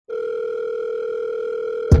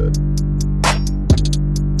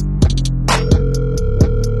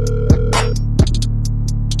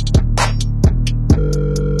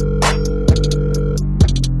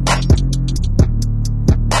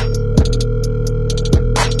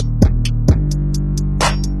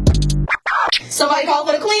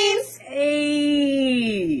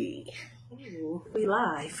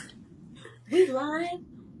live. We live.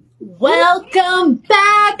 Welcome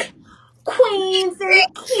back, queens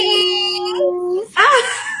and kings.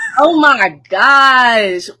 Oh my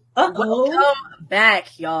gosh. Uh-oh. Welcome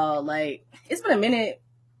back, y'all. Like, it's been a minute.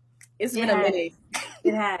 It's been a minute.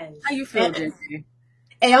 It has. How you feel, Jesse?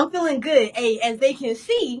 Hey, I'm feeling good. Hey, as they can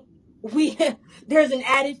see, there's an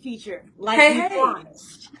added feature. Like we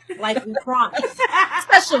promised.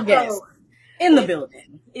 Special guest in the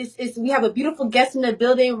building. We have a beautiful guest in the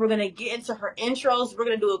building. We're gonna get into her intros. We're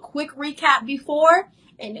gonna do a quick recap before,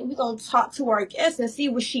 and then we're gonna talk to our guest and see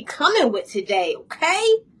what she coming with today. Okay?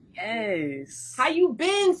 Yes. How you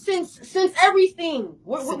been since everything?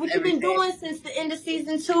 What you been doing since the end of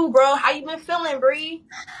season 2, bro? How you been feeling, Bree?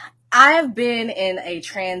 I've been in a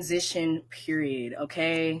transition period.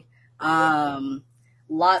 Okay.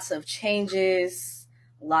 Lots of changes.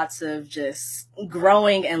 Lots of just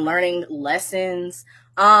growing and learning lessons.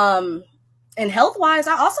 And health-wise,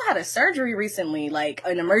 I also had a surgery recently, like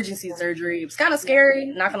an emergency surgery. It was kind of scary,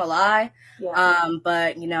 not gonna lie. Yeah.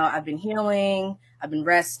 But I've been healing. I've been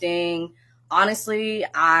resting. Honestly,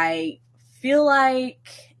 I feel like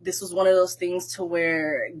this was one of those things to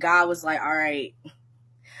where God was like, all right,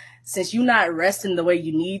 since you're not resting the way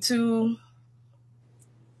you need to,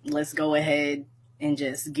 let's go ahead and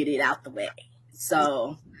just get it out the way.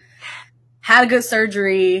 So, had a good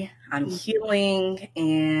surgery. I'm healing,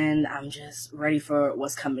 and I'm just ready for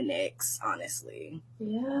what's coming next, honestly.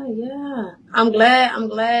 Yeah. I'm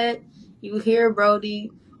glad you here,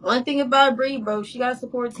 Brody. One thing about Bree, bro, she got a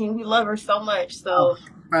support team. We love her so much. So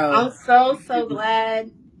I'm so glad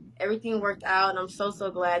everything worked out. And I'm so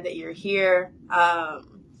glad that you're here.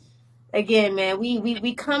 Again, man,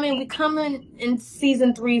 we coming in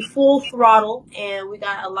season 3 full throttle, and we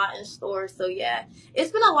got a lot in store. So yeah,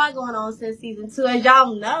 it's been a lot going on since season 2. As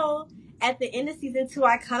y'all know, at the end of season 2,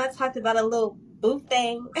 I kind of talked about a little boo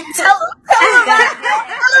thing. Tell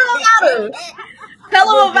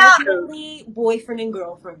them about definitely boyfriend and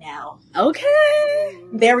girlfriend now. Okay.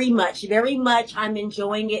 Very much. I'm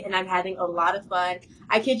enjoying it, and I'm having a lot of fun.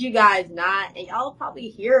 I kid you guys not, and y'all probably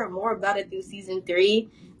hear more about it through season 3.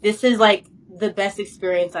 This is like the best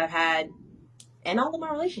experience I've had in all of my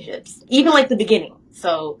relationships, even like the beginning.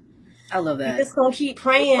 So I love that. We just gonna keep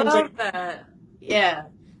praying. I love that. Yeah.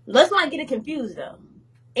 Let's not get it confused though.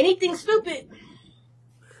 Anything stupid.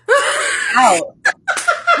 Out.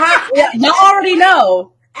 Y'all already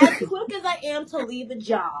know. As quick as I am to leave a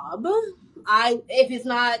job, if it's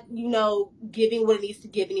not, giving what it needs to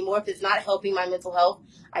give anymore, if it's not helping my mental health,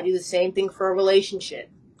 I do the same thing for a relationship.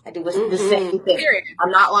 I do the same thing. Period. I'm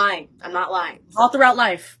not lying. All throughout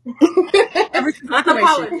life. Every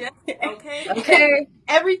situation. Okay.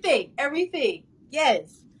 Everything.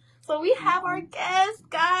 Yes. So we have our guest,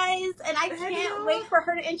 guys, and I can't wait for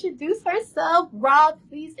her to introduce herself. Rob,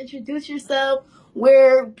 please introduce yourself,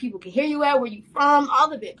 where people can hear you at, where you from,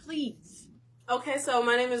 all of it, please. Okay, so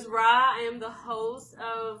my name is Ra. I am the host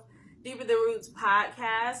of Deeper Than Roots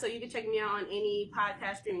podcast. So you can check me out on any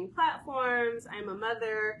podcast streaming platforms. I'm a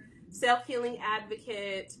mother, self-healing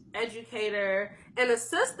advocate, educator, and a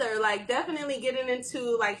sister. Like, definitely getting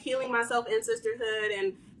into like healing myself in sisterhood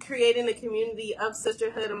and creating a community of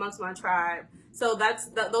sisterhood amongst my tribe. So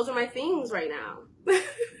those are my things right now.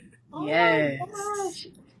 Yes. Oh my gosh.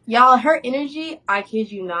 Y'all, her energy, I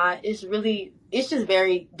kid you not, it's just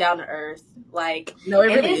very down to earth. Like, no, it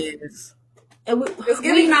really is. It's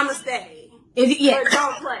giving namaste. Yeah.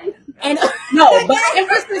 Don't play. And no, but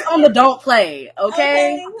emphasis on the don't play,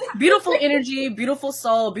 okay? Beautiful energy, beautiful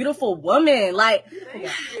soul, beautiful woman. Like, thank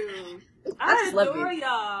you. I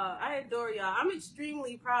adore y'all. I'm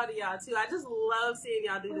extremely proud of y'all too. I just love seeing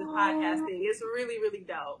y'all do this podcast thing. It's really, really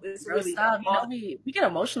dope. It's really dope. We get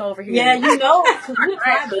emotional over here. Yeah, because we're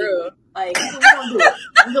crying. Like, we're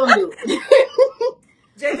gonna do it.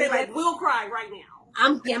 JJ, like, we'll cry right now.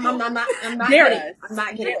 I'm not kidding. I'm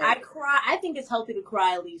not kidding. I cry. I think it's healthy to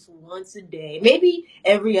cry at least once a day, maybe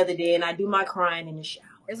every other day, and I do my crying in the shower.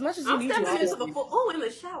 As much as I'm stepping into the in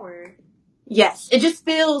the shower. Yes, it just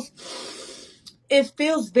feels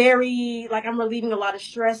very like I'm relieving a lot of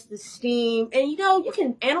stress, the steam, and you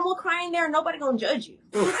can animal cry in there, and nobody gonna judge you.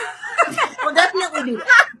 We'll definitely do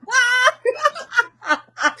that.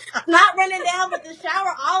 Not running down, but the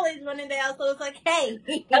shower always running down, so it's like, hey.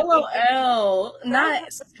 LOL.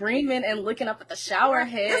 Not screaming and looking up at the shower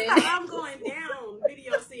head. That's how I'm going down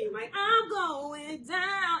video scene. Like, I'm going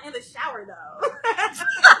down in the shower, though.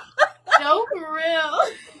 No, for real.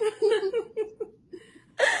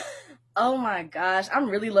 Oh my gosh, I'm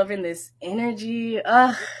really loving this energy.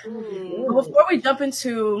 Before we jump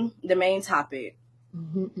into the main topic,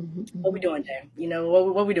 what we doing, Jay?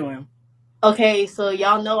 What we doing? Okay, so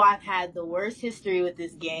y'all know I've had the worst history with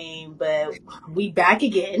this game, but we back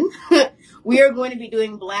again. We are going to be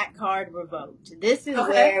doing Black Card Revoked. This is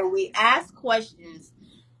where we ask questions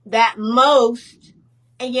that most,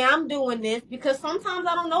 and yeah, I'm doing this because sometimes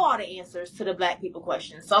I don't know all the answers to the Black people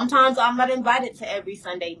questions. Sometimes I'm not invited to every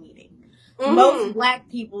Sunday meeting. Mm-hmm. Most Black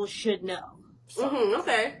people should know. So.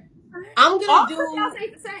 Okay. I'm gonna all do. Y'all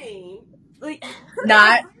ain't the same. Like,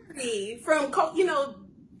 not from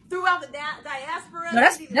throughout the diaspora. No,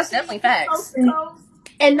 that's definitely facts.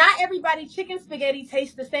 And not everybody chicken spaghetti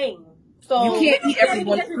tastes the same. So you can't eat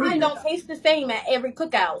everyone's food. Don't taste the same at every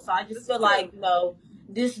cookout. So I just feel like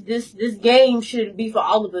this game should be for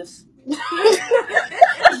all of us.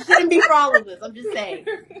 It shouldn't be for all of us. I'm just saying.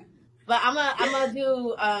 But I'm gonna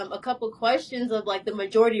do a couple questions of like the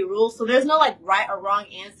majority rules. So there's no like right or wrong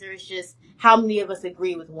answer. It's just how many of us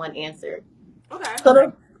agree with one answer. Okay.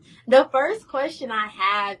 So the first question I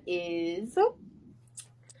have is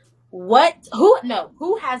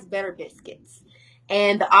who has better biscuits?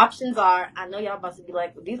 And the options are, I know y'all about to be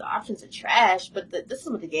like, well, these options are trash, but this is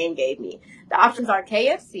what the game gave me. The options are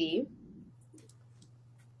KFC,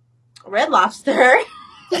 Red Lobster,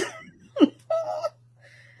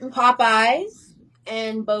 Popeyes,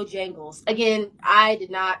 and Bojangles. Again, I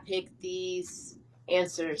did not pick these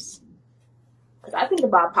answers. Because I think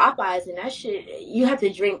about Popeyes and that shit, you have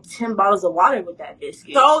to drink 10 bottles of water with that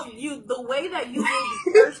biscuit. So the way that you will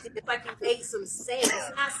be thirsty, it's like you ate some sand.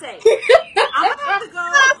 It's not safe. I'm gonna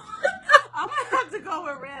have to go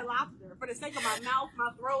with Red Lobster for the sake of my mouth, my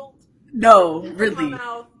throat. No, really.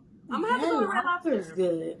 I'm gonna have to go with Red Lobster. Is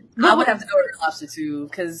good. I would have to go with Red Lobster too,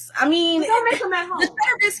 because I mean, don't make them at home. The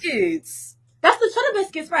cheddar biscuits. That's the cheddar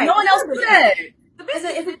biscuits, right? No one else do that.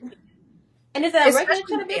 And is it a regular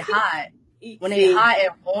cheddar biscuit? Hot. When they hot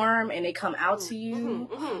and warm and they come out to you.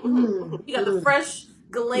 You got the fresh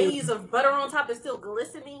glaze of butter on top that's still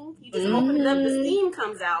glistening. You just open it up, the steam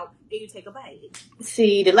comes out, and you take a bite.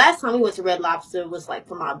 See, the last time we went to Red Lobster was like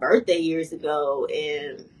for my birthday years ago,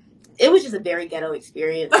 and it was just a very ghetto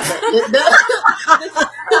experience. But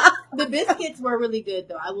the biscuits were really good,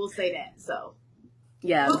 though. I will say that. So,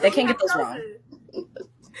 yeah, they can't get those wrong.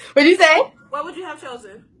 What'd you say? What would you have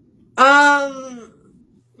chosen?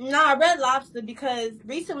 Red Lobster, because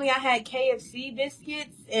recently I had KFC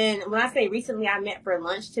biscuits, and when I say recently, I meant for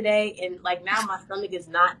lunch today, and like now my stomach is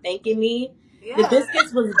not thanking me. Yeah. The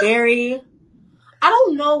biscuits was very. I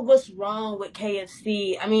don't know what's wrong with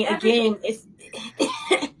KFC. I mean, again, it's.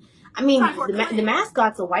 I mean, the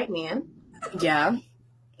mascot's a white man. Yeah.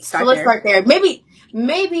 So let's start there. Maybe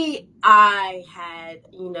I had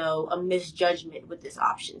a misjudgment with this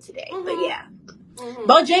option today, but yeah.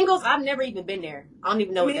 Bojangles, I've never even been there. I don't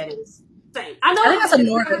even know what that is. Same. I think that's a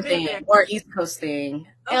northern thing or East Coast thing.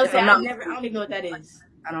 Okay. I don't even know what that is.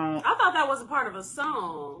 I thought that was a part of a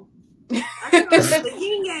song. I think the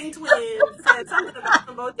Yin Yang Twins said something about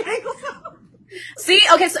the Bojangles. See,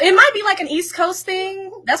 okay, so it might be like an East Coast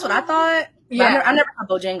thing. That's what I thought. Yeah, I never had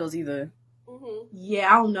Bojangles either. Yeah,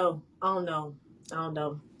 I don't know.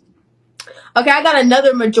 Okay, I got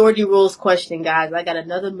another majority rules question, guys.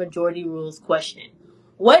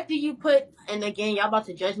 What do you put? And again, y'all about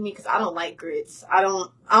to judge me because I don't like grits. I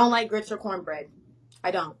don't like grits or cornbread.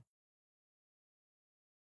 I don't.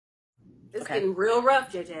 It's getting real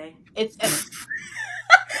rough, JJ. It's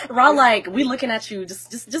Ron, like we looking at you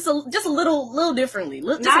just a little differently.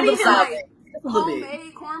 Just not a little even side, like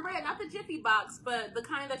homemade cornbread, not the Jiffy box, but the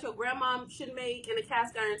kind that your grandma should make in a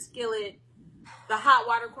cast iron skillet. The hot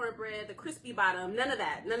water cornbread, the crispy bottom, none of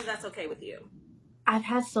that. None of that's okay with you. I've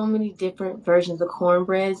had so many different versions of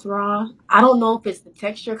cornbreads, Raw. I don't know if it's the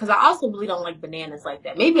texture, because I also really don't like bananas like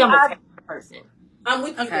that. Maybe I'm a texture person. I'm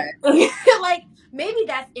with you. Okay. Like, maybe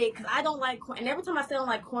that's it, because I don't like corn. And every time I say I don't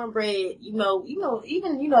like cornbread, even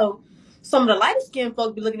some of the lighter skinned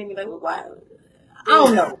folk be looking at me like, well, why? I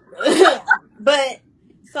don't know. But,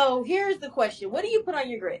 so here's the question. What do you put on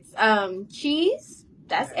your grits? Cheese,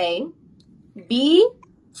 that's A. B,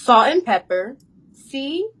 salt and pepper.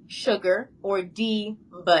 C, sugar. Or D,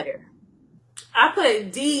 butter. I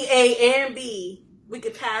put D, A, and B. We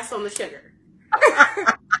could pass on the sugar.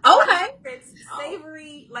 Okay. It's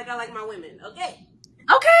savory like I like my women. Okay.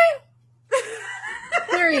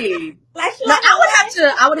 Period.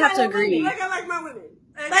 I would have to agree. Like I like my women.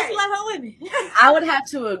 Okay. Like you like my women. I would have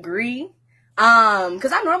to agree.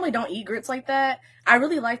 Because I normally don't eat grits like that. I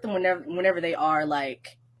really like them whenever they are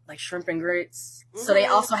like shrimp and grits. So they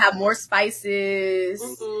also have more spices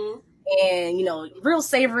and, real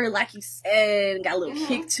savory, like you said, got a little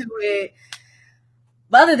kick to it.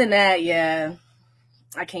 But other than that, yeah,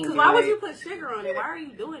 I can't do it. Why would you put sugar on it? Why are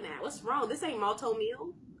you doing that? What's wrong? This ain't malto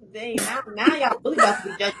meal. Dang, now y'all really about to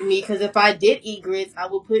be judging me because if I did eat grits, I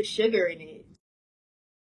would put sugar in it.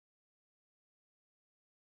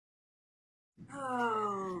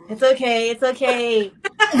 Oh. It's okay. It's okay.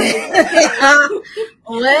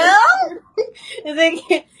 Well, It's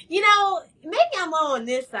okay. You know, maybe I'm on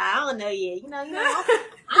this side. I don't know yet.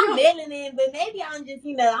 I'm melanin, but maybe I'm just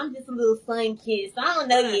a little sun kid. So I don't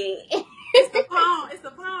know yet. It's the palm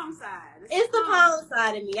side. It's the palm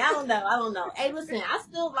side of me. I don't know. Hey, listen, I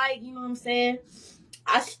still like, you know what I'm saying?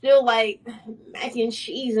 I still like mac and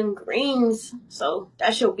cheese and greens. So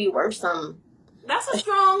that should be worth something. That's a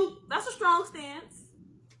strong stance.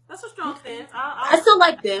 That's a strong stance. I still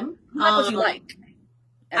like them. what you like.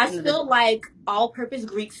 I still like all-purpose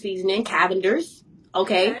Greek seasoning, Cavender's.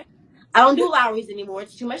 Okay. I don't do Lowry's anymore.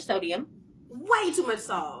 It's too much sodium. Way too much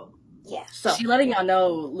salt. Yeah. So she letting y'all know,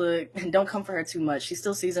 look, don't come for her too much. She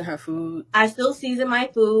still seasons her food. I still season my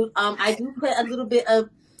food. I do put a little bit of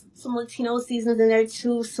some Latino seasons in there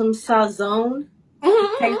too. Some sazon.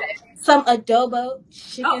 Mm-hmm. Some adobo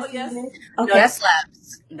chicken seasoning. Okay. No, that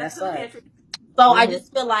slaps. That slaps. So I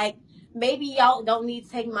just feel like maybe y'all don't need to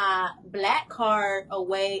take my black card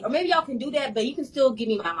away, or maybe y'all can do that, but you can still give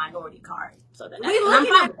me my minority card. So that we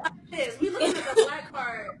looking at this. We looking at the black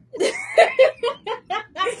card.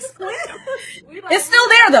 It's still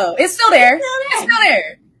there though. It's still there. It's still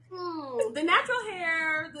there. The natural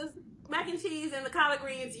hair, the mac and cheese, and the collard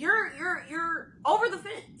greens. You're over the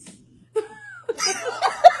fence.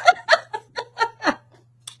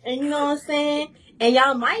 And you know what I'm saying? And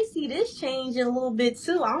y'all might see this change in a little bit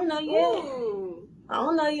too. I don't know yet. Ooh. I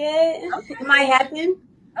don't know yet. Okay. It might happen.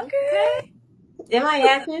 Okay. It might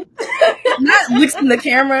happen. Not looking the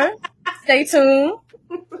camera. Stay tuned.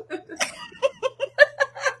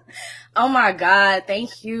 Oh my God.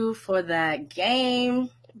 Thank you for that game.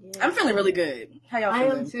 Yeah. I'm feeling really good. How y'all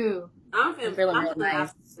feeling? I am too. I'm feeling real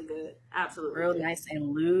nice. Absolutely good. Absolutely. Real nice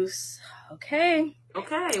and loose. Okay.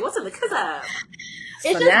 What's in the cup?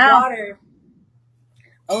 It's just water.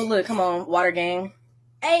 Oh, look, come on. Water game.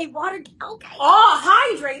 Hey, water. Okay.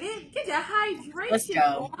 Oh, hydrated. Get your hydration. Let's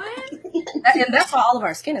go. And that's why all of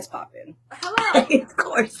our skin is popping. Hello. Of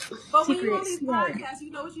course. But when you're on these podcasts,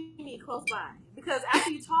 you know what you need close by. Because after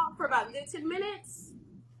you talk for about 10 minutes,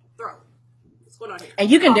 throw. What's going on here? And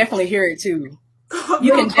you can definitely hear it, too.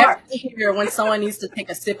 You can definitely hear when someone needs to take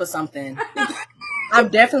a sip of something.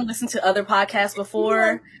 I've definitely listened to other podcasts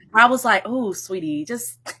before. I was like, "Oh, sweetie,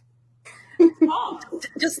 just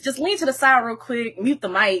lean to the side real quick, mute the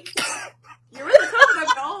mic. You're really coming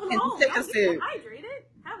up your own home. Take a sip. Hydrated.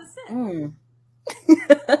 Have a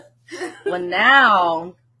sip. Well,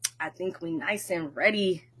 now I think we nice and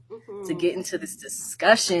ready to get into this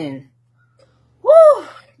discussion. Woo!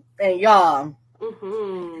 And y'all,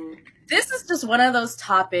 this is just one of those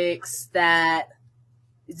topics that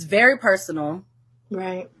it's very personal,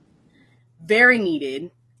 right? Very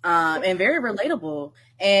needed. And very relatable.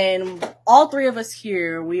 And all three of us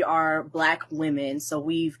here, we are Black women. So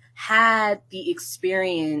we've had the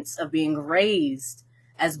experience of being raised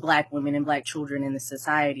as Black women and Black children in the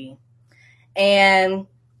society. And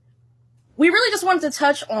we really just wanted to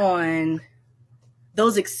touch on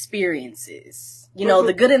those experiences, you know,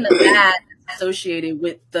 the good and the bad associated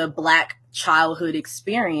with the Black childhood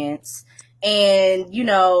experience. And, you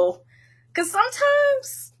know, because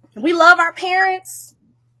sometimes we love our parents.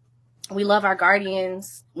 We love our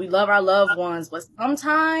guardians. We love our loved ones. But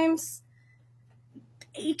sometimes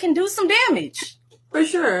it can do some damage. For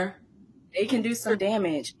sure. It can do some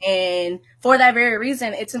damage. And for that very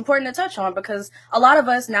reason, it's important to touch on because a lot of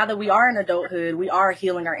us, now that we are in adulthood, we are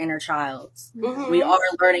healing our inner child. We are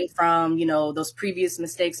learning from, you know, those previous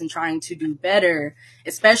mistakes and trying to do better,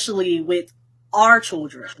 especially with our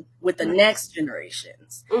children, with the next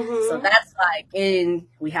generations. So that's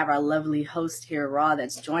we have our lovely host here, Ra,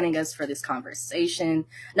 that's joining us for this conversation,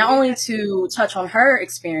 not only to touch on her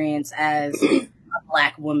experience as a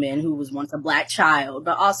Black woman who was once a Black child,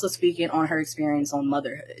 but also speaking on her experience on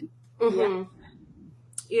motherhood.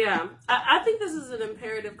 Yeah. I think this is an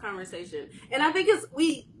imperative conversation. And I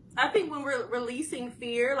think when we're releasing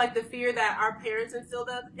fear, like the fear that our parents instilled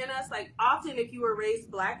in us, like often if you were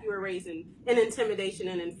raised Black, you were raised in intimidation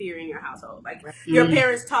and in fear in your household. Like your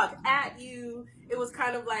parents talked at you. It was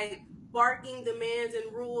kind of like barking demands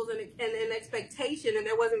and rules and expectation, and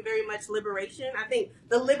there wasn't very much liberation. I think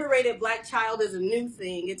the liberated Black child is a new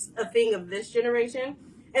thing. It's a thing of this generation.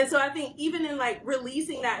 And so I think even in like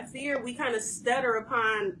releasing that fear, we kind of stutter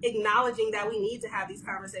upon acknowledging that we need to have these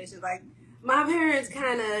conversations. Like, my parents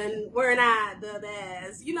kind of were not the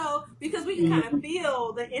best, you know, because we can kind of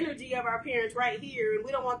feel the energy of our parents right here, and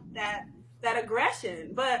we don't want that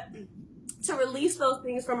aggression. But to release those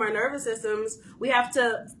things from our nervous systems, we have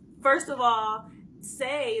to, first of all,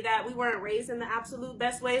 say that we weren't raised in the absolute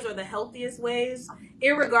best ways or the healthiest ways,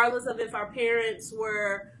 irregardless of if our parents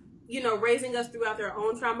were, raising us throughout their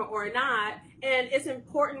own trauma or not. And it's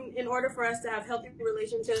important, in order for us to have healthy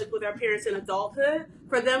relationships with our parents in adulthood,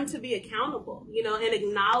 for them to be accountable, and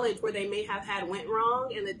acknowledge where they may have had went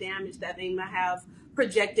wrong and the damage that they might have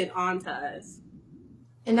projected onto us.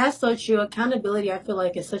 And that's so true. Accountability, I feel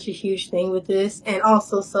like, is such a huge thing with this, and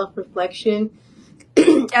also self-reflection.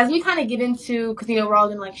 As we kind of get into, because we're all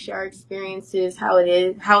gonna share our experiences, how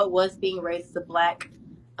it was being raised as a Black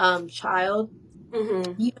child.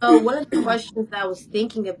 Mm-hmm. One of the questions that I was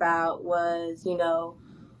thinking about was,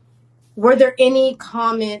 were there any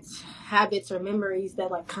comments, habits, or memories that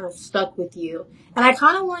kind of stuck with you? And I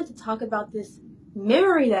kind of wanted to talk about this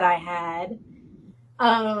memory that I had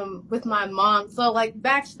with my mom. So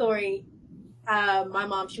backstory, my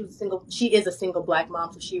mom, she is a single Black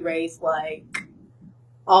mom, so she raised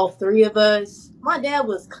all three of us. My dad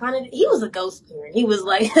was he was a ghost parent. He was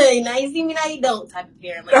like, hey, now you see me, now you don't type of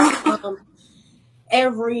parent.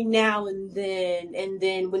 Every now and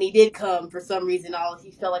then when he did come, for some reason, all he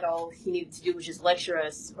needed to do was just lecture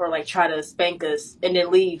us or try to spank us and then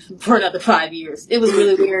leave for another 5 years. It was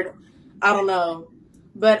really weird. I don't know.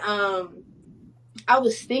 But I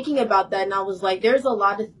was thinking about that, and I was like, there's a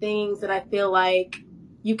lot of things that I feel like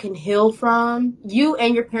you can heal from. You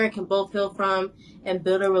and your parent can both heal from and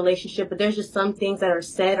build a relationship, but there's just some things that are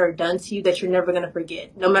said or done to you that you're never going to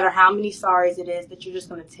forget, no matter how many sorries it is that you're just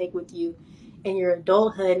going to take with you in your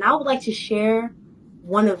adulthood. And I would like to share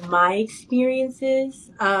one of my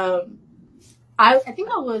experiences. I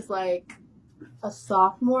think I was a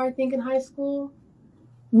sophomore, I think, in high school.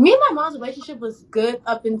 Me and my mom's relationship was good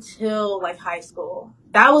up until high school.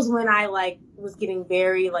 That was when I was getting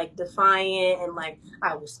very defiant, and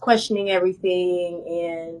I was questioning everything,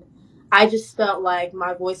 and I just felt like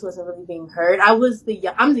my voice wasn't really being heard. I'm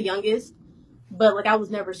the youngest, but I was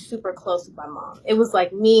never super close with my mom. It was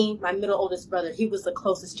me, my middle oldest brother. He was the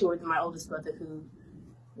closest to her than my oldest brother, who,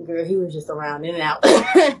 girl, he was just around in and out.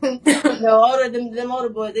 Them older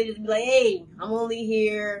boys, they just be like, hey, I'm only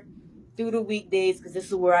here through the weekdays because this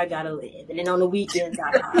is where I gotta live, and then on the weekends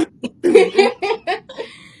I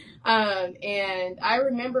and I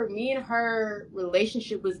remember me and her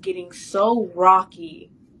relationship was getting so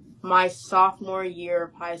rocky my sophomore year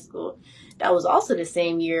of high school. That was also the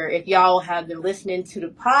same year, if y'all have been listening to the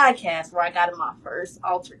podcast, where I got in my first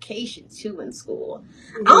altercation too in school.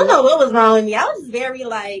 Mm-hmm. I don't know what was wrong with me. I was very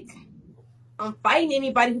I'm fighting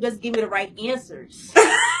anybody who doesn't give me the right answers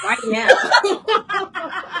right now.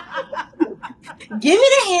 Give me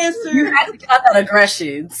the answer. You had to cut that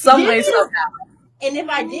aggression some way, somehow. And if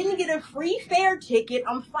I didn't get a free fare ticket,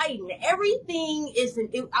 I'm fighting. Everything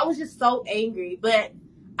I was just so angry. But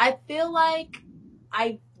I feel like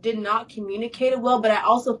I did not communicate it well, but I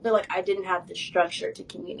also feel like I didn't have the structure to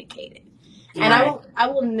communicate it. And I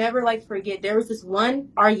will never forget, there was this one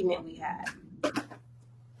argument we had.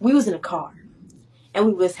 We was in a car, and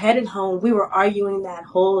we was headed home. We were arguing that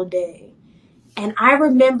whole day. And I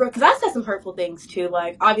remember, because I said some hurtful things too.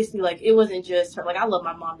 Obviously, it wasn't just her. I love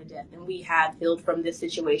my mom to death, and we have healed from this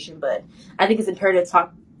situation. But I think it's imperative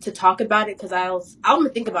to talk about it, because I'm gonna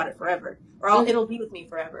think about it forever, or it'll be with me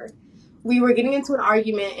forever. We were getting into an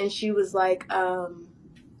argument, and she was like,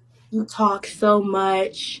 "You talk so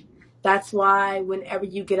much. That's why whenever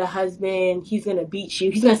you get a husband, he's gonna beat you.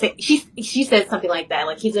 He's gonna say." She said something like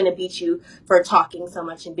that, he's gonna beat you for talking so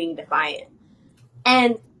much and being defiant.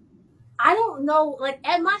 And I don't know,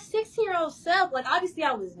 at my 16-year-old self, obviously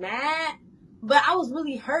I was mad, but I was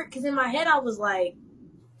really hurt, because in my head I was like,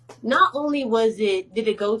 not only did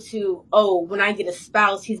it go to, oh, when I get a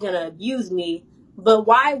spouse, he's going to abuse me, but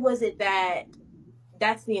why was it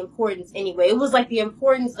that's the importance anyway? It was the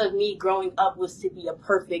importance of me growing up was to be a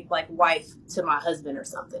perfect, wife to my husband or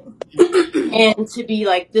something. And to be,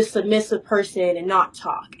 this submissive person and not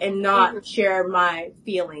talk and not share my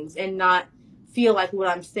feelings and not feel like what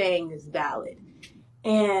I'm saying is valid.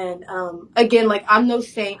 And again, I'm no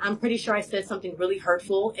saint. I'm pretty sure I said something really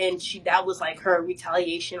hurtful, and that was her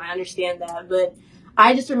retaliation. I understand that, but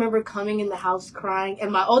I just remember coming in the house crying,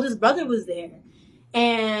 and my oldest brother was there,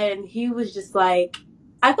 and he was just I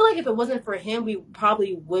feel like if it wasn't for him, we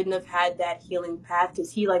probably wouldn't have had that healing path,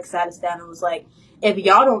 because he sat us down and was like, if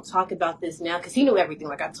y'all don't talk about this now, because he knew everything.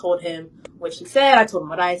 I told him what she said, I told him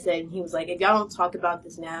what I said, and he was like, if y'all don't talk about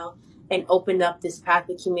this now and open up this path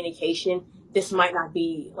of communication, this might not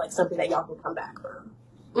be something that y'all can come back from.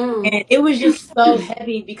 And it was just so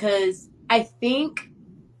heavy, because I think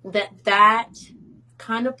that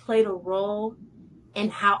kind of played a role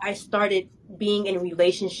and how I started being in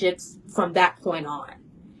relationships from that point on.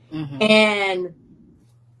 And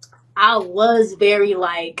I was very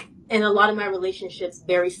like, in a lot of my relationships,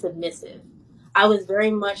 very submissive. I was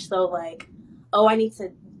very much so like, oh, I need to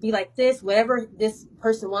be like this. Whatever this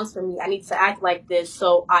person wants from me, I need to act like this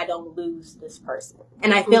so I don't lose this person.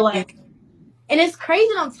 And I feel like, and it's crazy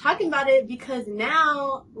that I'm talking about it because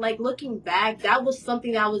now, like looking back, that was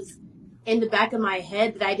something that was in the back of my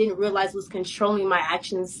head that I didn't realize was controlling my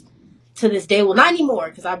actions to this day. Well, not anymore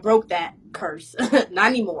because I broke that curse. Not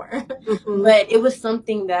anymore. But it was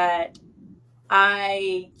something that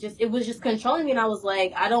it was just controlling me. And I was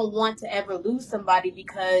like, I don't want to ever lose somebody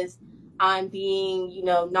because I'm being,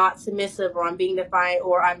 not submissive, or I'm being defiant,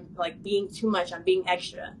 or I'm like being too much. I'm being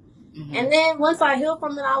extra. And then once I healed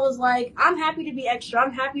from it, I was like, I'm happy to be extra.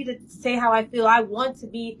 I'm happy to say how I feel. I want to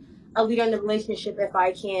be a leader in the relationship if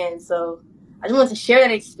I can. So I just wanted to share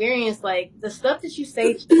that experience. Like the stuff that you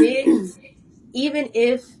say to kids, even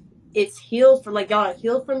if it's healed for, like, y'all are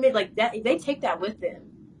healed from it, like that, they take that with them.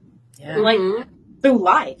 Yeah. Like through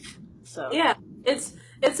life. So yeah, it's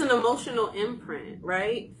an emotional imprint,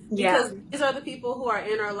 right? Because these are the people who are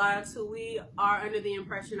in our lives who we are under the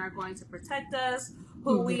impression are going to protect us,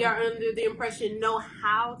 who we are under the impression know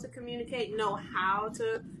how to communicate, know how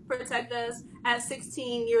to protect us. At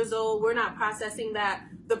 16 years old, we're not processing that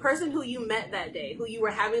the person who you met that day, who you were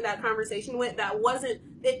having that conversation with, that wasn't,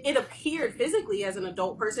 it appeared physically as an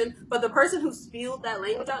adult person, but the person who spewed that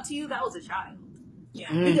language out to you, that was a child.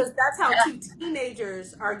 Yeah. Because that's how two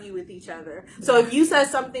teenagers argue with each other. So if you said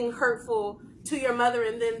something hurtful to your mother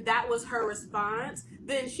and then that was her response,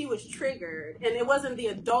 then she was triggered. And it wasn't the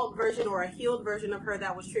adult version or a healed version of her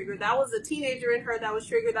that was triggered. That was the teenager in her that was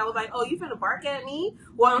triggered. That was like, oh, you finna bark at me?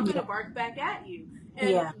 Well, I'm finna bark back at you.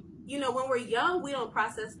 And when we're young, we don't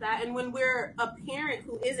process that. And when we're a parent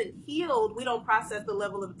who isn't healed, we don't process the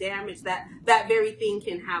level of damage that very thing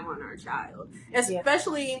can have on our child.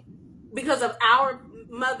 Especially because of our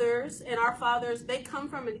mothers and our fathers, they come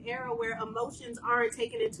from an era where emotions aren't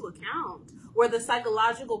taken into account, where the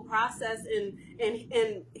psychological process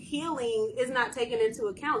and healing is not taken into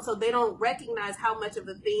account. So they don't recognize how much of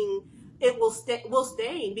a thing it will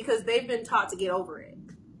stain because they've been taught to get over it.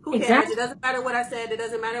 Who cares? Exactly. It doesn't matter what I said. It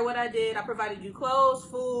doesn't matter what I did. I provided you clothes,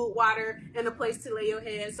 food, water, and a place to lay your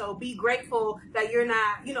head. So be grateful that you're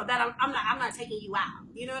not, that I'm not taking you out.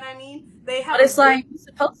 You know what I mean? They have. But it's like you're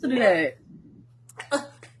supposed to do that.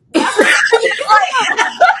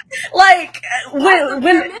 like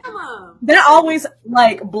when that always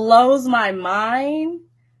like blows my mind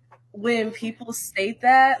when people state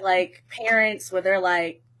that, like parents, where they're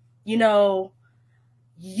like,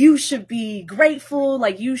 you should be grateful,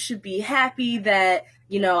 like you should be happy that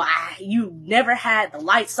you never had the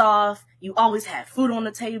lights off, you always had food on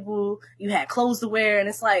the table, you had clothes to wear. And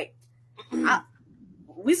it's like,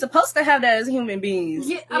 we supposed to have that as human beings.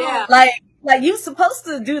 Yeah. Like you supposed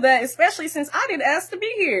to do that, especially since I didn't ask to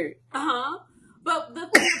be here. But the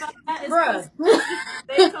thing about that is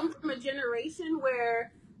they come from a generation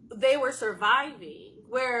where they were surviving,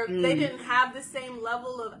 where they didn't have the same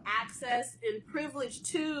level of access and privilege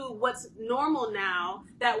to what's normal now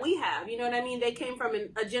that we have. You know what I mean? They came from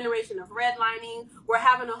a generation of redlining, where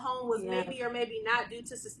having a home was maybe or maybe not due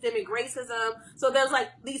to systemic racism. So there's like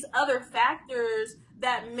these other factors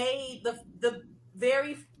that made the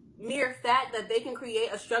very mere fact that they can create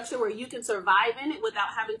a structure where you can survive in it without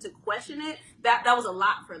having to question it, that was a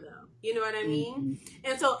lot for them. You know what I mean?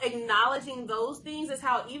 And so acknowledging those things is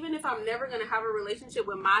how, even if I'm never going to have a relationship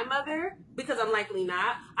with my mother, because I'm likely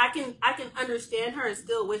not, I can understand her and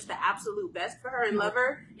still wish the absolute best for her and love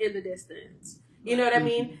her in the distance. You know what I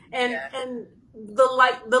mean? And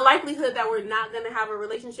the likelihood that we're not going to have a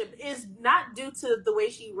relationship is not due to the way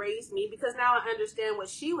she raised me, because now I understand what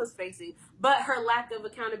she was facing, but her lack of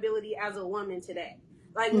accountability as a woman today.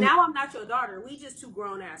 Like, now I'm not your daughter. We just two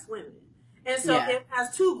grown-ass women. And so if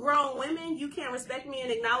as two grown women, you can't respect me and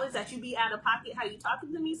acknowledge that you be out of pocket how you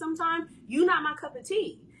talking to me sometimes, you not my cup of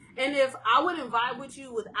tea. And if I wouldn't vibe with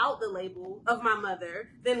you without the label of my mother,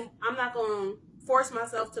 then I'm not going to force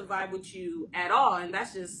myself to vibe with you at all. And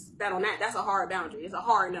that's just that's a hard boundary. It's a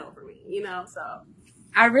hard no for me, so.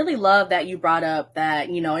 I really love that you brought up that,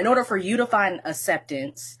 in order for you to find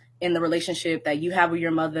acceptance in the relationship that you have with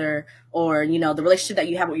your mother, or, the relationship that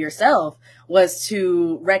you have with yourself, was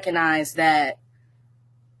to recognize that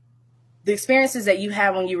the experiences that you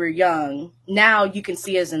had when you were young, now you can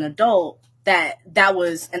see as an adult that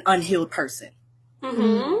was an unhealed person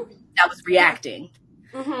that was reacting.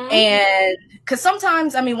 And because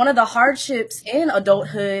sometimes, one of the hardships in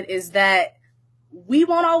adulthood is that we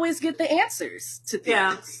won't always get the answers to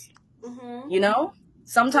things,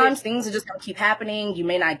 Sometimes things are just going to keep happening. You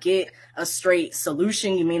may not get a straight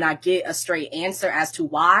solution. You may not get a straight answer as to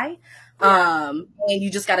why. And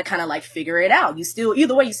you just got to kind of like figure it out.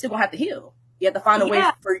 Either way, you still gonna have to heal. You have to find a way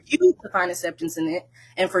for you to find acceptance in it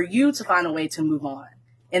and for you to find a way to move on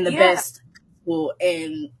in the best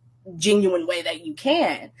and genuine way that you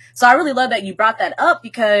can. So I really love that you brought that up,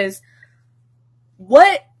 because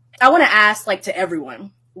what I want to ask, like, to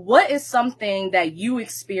everyone, what is something that you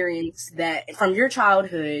experienced that from your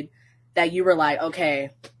childhood that you were like,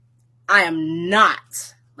 okay, I am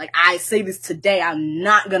not, like, I say this today, I'm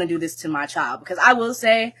not going to do this to my child? Because I will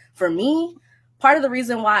say, for me, part of the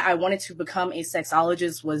reason why I wanted to become a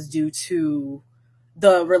sexologist was due to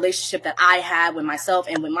the relationship that I had with myself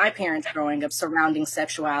and with my parents growing up surrounding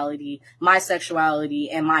sexuality, my sexuality,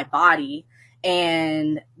 and my body,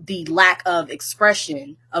 and the lack of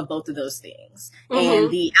expression of both of those things,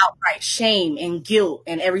 and the outright shame and guilt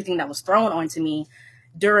and everything that was thrown onto me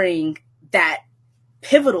during that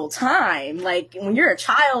pivotal time. Like, when you're a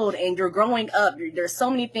child and you're growing up, there's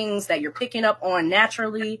so many things that you're picking up on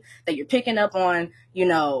naturally, that you're picking up on, you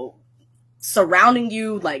know, surrounding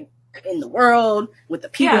you, like, in the world, with the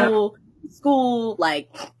people, school, like,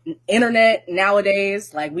 internet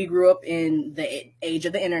nowadays. Like, we grew up in the age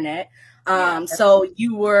of the internet. So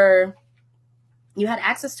you had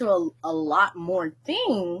access to a lot more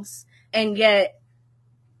things, and yet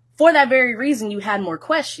for that very reason, you had more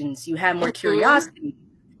questions, you had more curiosity,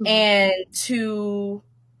 and to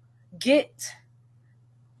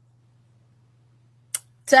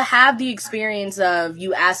have the experience of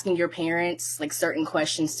you asking your parents, like, certain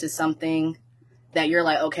questions to something that you're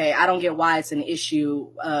like, okay, I don't get why it's an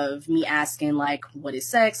issue of me asking, like, what is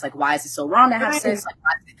sex? Like, why is it so wrong to have sex? Like,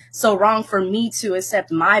 why is it so wrong for me to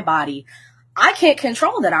accept my body? I can't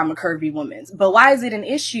control that I'm a curvy woman, but why is it an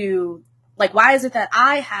issue? Like, why is it that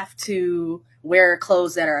I have to wear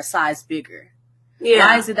clothes that are a size bigger?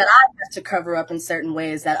 Why is it that I have to cover up in certain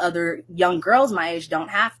ways that other young girls my age don't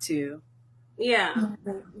have to? And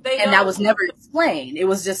that was never explained. It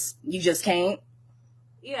was just, you just can't.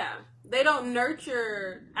 They don't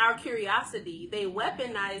nurture our curiosity. They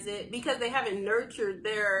weaponize it because they haven't nurtured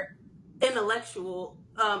their intellectual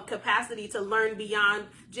capacity to learn beyond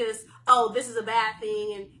just, oh, this is a bad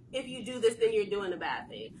thing, and if you do this, then you're doing a bad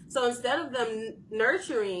thing. So instead of them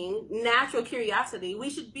nurturing natural curiosity, we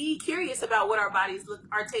should be curious about what our bodies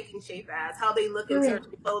are taking shape as, how they look in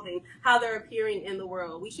certain clothing, how they're appearing in the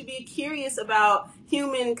world. We should be curious about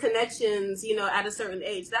human connections, you know, at a certain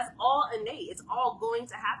age. That's all innate. It's all going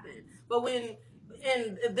to happen. But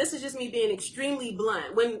and this is just me being extremely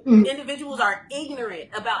blunt, when individuals are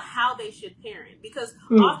ignorant about how they should parent, because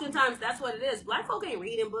oftentimes that's what it is. Black folk ain't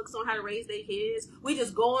reading books on how to raise their kids. We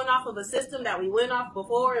just going off of a system that we went off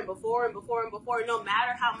before and before and before and before, no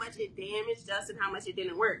matter how much it damaged us and how much it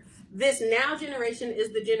didn't work. This now generation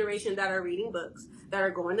is the generation that are reading books, that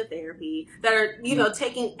are going to therapy, that are, you know,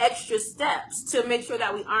 taking extra steps to make sure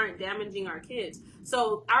that we aren't damaging our kids.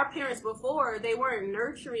 So our parents before, they weren't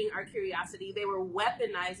nurturing our curiosity. They were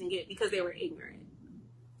weaponizing it because they were ignorant.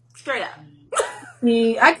 Straight up.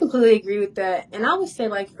 Yeah, I completely agree with that. And I would say,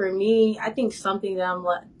 like, for me, I think something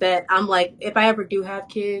that I'm like, if I ever do have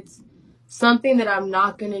kids, something that I'm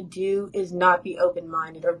not going to do is not be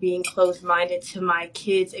open-minded or being closed-minded to my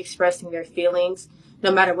kids expressing their feelings,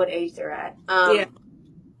 no matter what age they're at.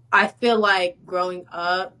 I feel like growing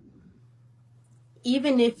up,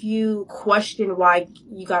 even if you question why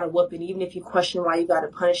you got a whooping, even if you question why you got a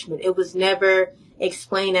punishment, it was never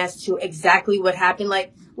explained as to exactly what happened.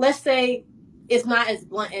 Like, let's say it's not as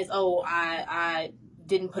blunt as, oh, I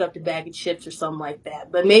didn't put up the bag of chips or something like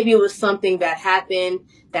that. But maybe it was something that happened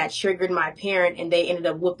that triggered my parent and they ended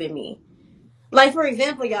up whooping me. Like, for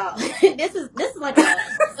example, y'all, this is like a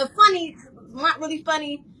funny, not really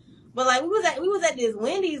funny, but like we was at this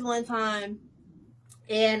Wendy's one time,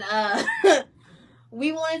 and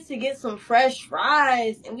we wanted to get some fresh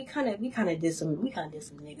fries, and we kind of did some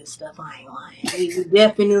nigga stuff. I ain't lying. We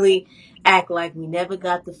definitely act like we never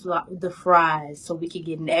got the fries, so we could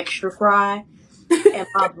get an extra fry. And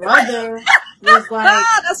my brother was like,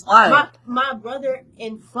 "That's wild." My brother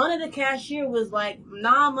in front of the cashier was like,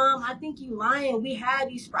 "Nah, Mom, I think you lying. We had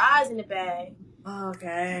these fries in the bag."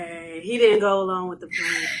 Okay, he didn't go along with the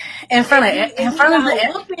plan. In front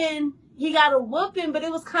of whooping. He got a whooping, but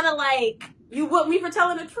it was kind of like, you whooped me for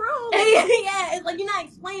telling the truth. Yeah, it's like you're not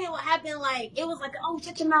explaining what happened. Like, it was like, oh,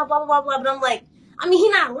 shut your mouth, blah blah blah blah. But I'm like, I mean, he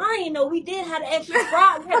not lying though. We did have an extra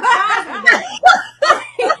fry. We had fries in the bag.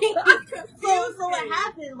 So what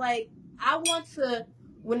happened? Like, I want to,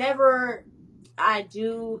 whenever I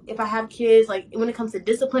do, if I have kids, like when it comes to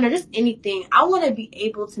discipline or just anything, I want to be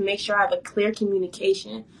able to make sure I have a clear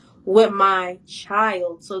communication with my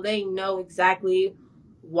child so they know exactly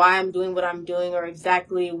why I'm doing what I'm doing or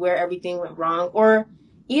exactly where everything went wrong. Or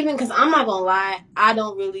even because I'm not gonna lie, I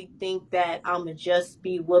don't really think that I'm gonna just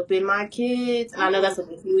be whooping my kids. And I know that's a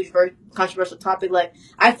huge, very controversial topic. Like,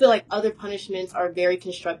 I feel like other punishments are very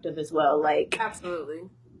constructive as well. Like, absolutely.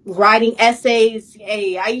 Writing essays.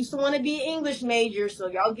 Hey, I used to want to be an English major, so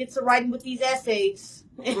y'all get to writing with these essays.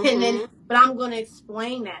 And then, but I'm going to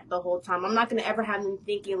explain that the whole time. I'm not going to ever have them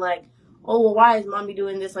thinking like, oh, well, why is mommy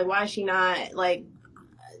doing this? Like, why is she not, like,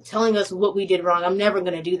 telling us what we did wrong? I'm never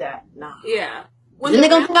going to do that. Nah. Yeah. Then they're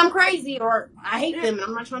going to think I'm crazy or I hate them, and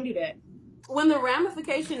I'm not trying to do that. When the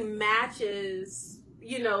ramification matches,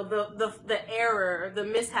 you know, the error, the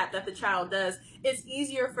mishap that the child does, it's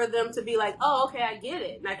easier for them to be like, oh, okay, I get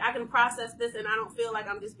it. Like, I can process this and I don't feel like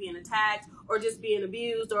I'm just being attacked or just being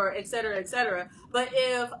abused or et cetera, et cetera. But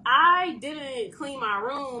if I didn't clean my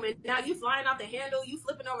room and now you flying off the handle, you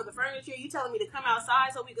flipping over the furniture, you telling me to come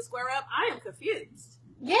outside so we can square up, I am confused.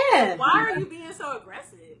 Yeah. Like, why are you being so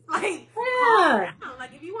aggressive? Like, calm down.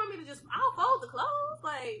 Like, if you want me to just, I'll fold the clothes.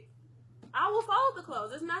 Like, I will fold the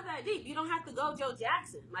clothes. It's not that deep. You don't have to go Joe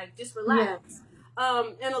Jackson. Like, just relax. Yeah.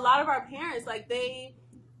 And a lot of our parents, like, they,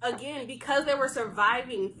 again, because they were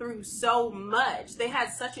surviving through so much, they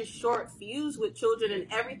had such a short fuse with children, and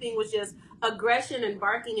everything was just aggression and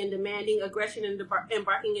barking and demanding, aggression and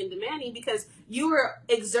barking and demanding, because you were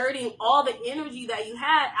exerting all the energy that you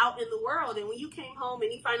had out in the world. And when you came home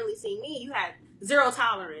and you finally seen me, you had zero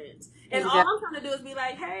tolerance. And all I'm trying to do is be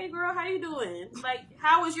like, hey, girl, how you doing? Like,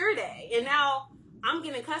 how was your day? And now I'm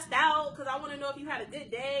getting cussed out because I want to know if you had a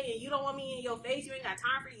good day and you don't want me in your face. You ain't got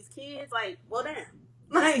time for these kids. Like, well, damn.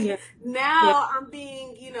 Like, now I'm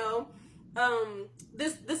being, you know,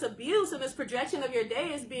 this abuse and this projection of your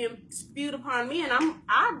day is being spewed upon me. And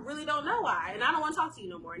I really don't know why. And I don't want to talk to you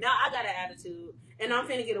no more. Now I got an attitude and I'm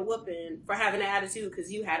finna get a whooping for having an attitude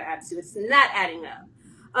because you had an attitude. It's not adding up.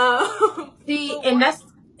 See, and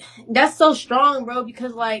that's so strong, bro,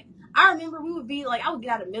 because, like, I remember we would be, like, I would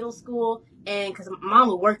get out of middle school, and, because mom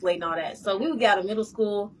would work late and all that, so we would get out of middle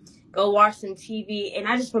school, go watch some TV, and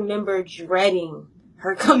I just remember dreading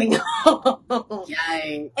her coming home.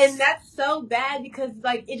 Yikes. And that's so bad, because,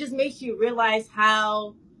 like, it just makes you realize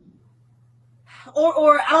how,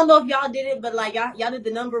 or I don't know if y'all did it, but, like, y'all did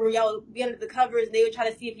the number where y'all would be under the covers, and they would try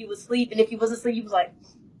to see if you was asleep, and if you wasn't asleep, you was like,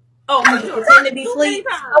 oh, I'm gonna pretend to be asleep.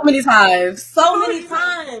 So many times. So many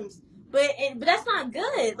times. But that's not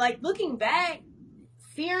good. Like, looking back,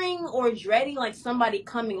 fearing or dreading, like, somebody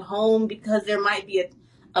coming home because there might be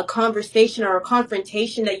a conversation or a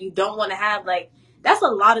confrontation that you don't want to have, like, that's a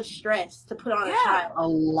lot of stress to put on a child. A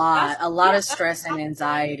lot of stress and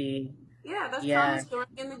anxiety. Yeah, that's trauma storing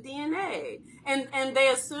in the DNA. And they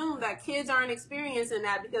assume that kids aren't experiencing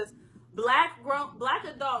that because black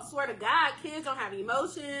adults, swear to God, kids don't have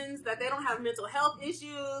emotions, that they don't have mental health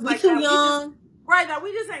issues. We too young. That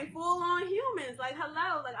we just ain't full on humans. Like,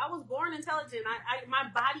 hello, like, I was born intelligent. My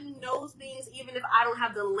body knows things even if I don't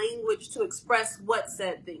have the language to express what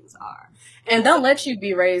said things are. And don't let you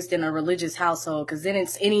be raised in a religious household, because then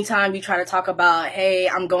it's anytime you try to talk about, hey,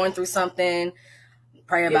 I'm going through something,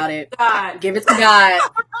 pray about it. Give it to God.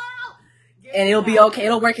 And it'll be okay.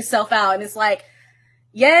 It'll work itself out. And it's like,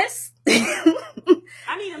 yes.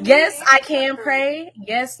 Yes, I can pray.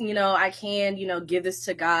 Yes, you know, I can, you know, give this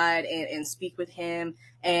to God and speak with him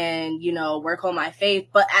and, you know, work on my faith.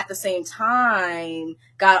 But at the same time,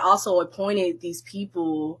 God also appointed these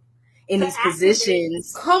people in these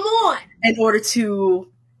positions. Come on. In order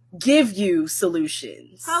to give you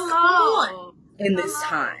solutions. Hello. In this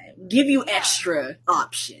time. Give you extra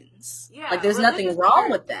options. Yeah. Like, there's nothing wrong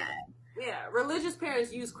with that. Yeah. Religious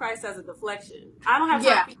parents use Christ as a deflection. I don't have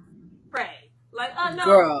time to pray. Like, no.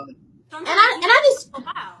 Girl. And I just...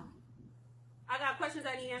 wow. I got questions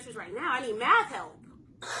I need answers right now. I need math help.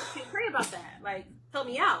 Can't pray about that. Like, help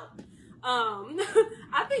me out.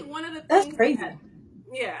 I think one of the things... That's crazy.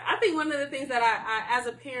 I think one of the things that I, as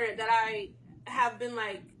a parent, that I have been,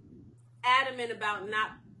 like, adamant about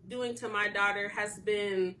not doing to my daughter has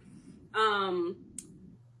been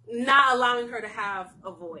not allowing her to have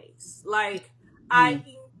a voice. Like, I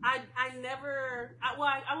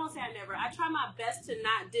won't say I never. I try my best to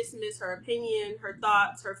not dismiss her opinion, her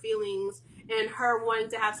thoughts, her feelings, and her wanting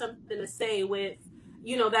to have something to say with,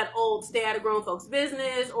 you know, that old stay out of grown folks'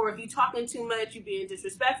 business, or if you talking too much, you being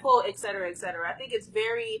disrespectful, et cetera, et cetera. I think it's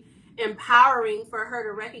very empowering for her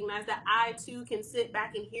to recognize that I too can sit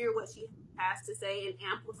back and hear what she has to say and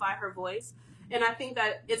amplify her voice. And I think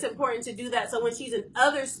that it's important to do that. So when she's in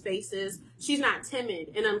other spaces, she's not timid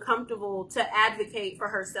and uncomfortable to advocate for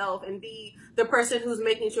herself and be the person who's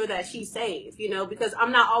making sure that she's safe, you know, because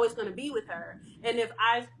I'm not always going to be with her. And if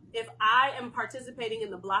I am participating in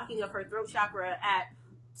the blocking of her throat chakra at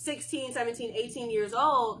 16, 17, 18 years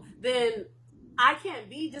old, then I can't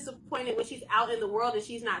be disappointed when she's out in the world and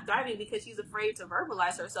she's not thriving because she's afraid to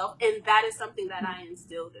verbalize herself. And that is something that I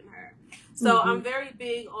instilled in her. So I'm very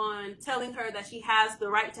big on telling her that she has the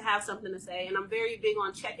right to have something to say. And I'm very big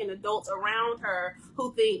on checking adults around her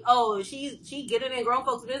who think, oh, she getting in grown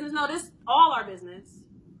folks' business. No, this all our business.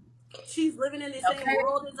 She's living in the same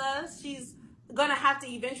world as us. She's gonna have to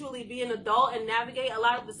eventually be an adult and navigate a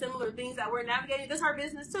lot of the similar things that we're navigating. This is her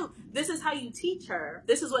business too. This is how you teach her.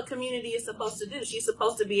 This is what community is supposed to do. She's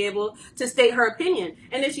supposed to be able to state her opinion.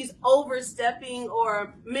 And if she's overstepping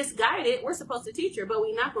or misguided, we're supposed to teach her, but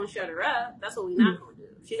we're not gonna shut her up. That's what we're not gonna do.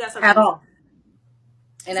 She got something at all.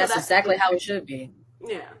 And so that's exactly how it should be.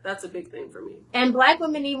 Yeah, that's a big thing for me. And Black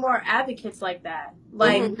women need more advocates like that.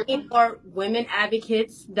 Like, we need more women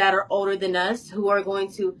advocates that are older than us who are going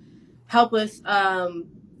to help us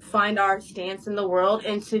find our stance in the world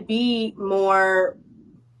and to be more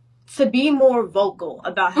vocal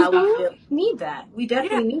about how we feel. We need that. We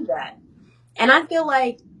definitely need that. And I feel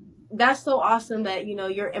like that's so awesome that, you know,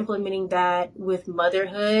 you're implementing that with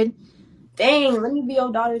motherhood. Dang, let me be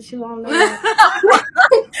your daughter too. I don't know.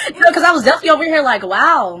 Because I was definitely over here like,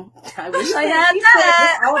 wow, I wish I had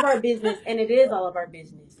that. It's all of our business, and it is all of our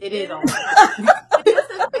business. It is all of our business.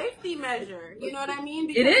 It's a safety measure. You know what I mean?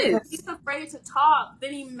 Because it is. if she's afraid to talk,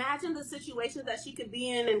 then imagine the situations that she could be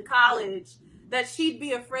in college that she'd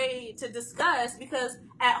be afraid to discuss because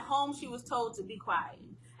at home she was told to be quiet.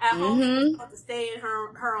 At home, she was told to stay in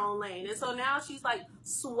her own lane. And so now she's like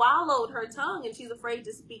swallowed her tongue and she's afraid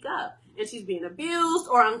to speak up. And she's being abused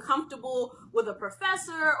or uncomfortable with a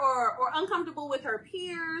professor or uncomfortable with her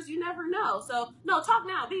peers. You never know. So, no, talk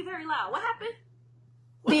now. Be very loud. What happened?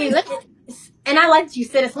 And I like that you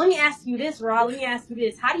said this. Let me ask you this, Rob. Let me ask you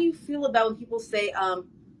this. How do you feel about when people say,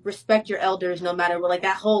 respect your elders no matter what? Like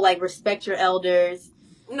that whole, like, respect your elders.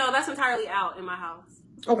 No, that's entirely out in my house.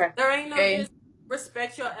 Okay. There ain't no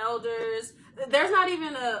respect your elders. There's not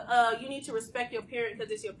even you need to respect your parent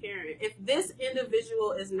because it's your parent. If this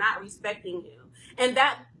individual is not respecting you, and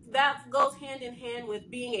that goes hand in hand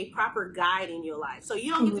with being a proper guide in your life. So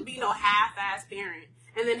you don't get to be no half-ass parent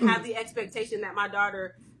and then have the expectation that my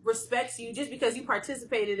daughter respects you just because you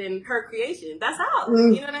participated in her creation. That's out.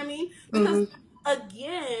 You know what I mean? Because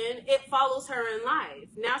again, it follows her in life.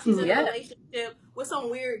 Now she's in a relationship with some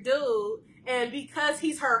weird dude. And because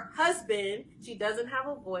he's her husband, she doesn't have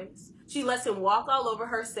a voice. She lets him walk all over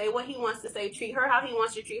her, say what he wants to say, treat her how he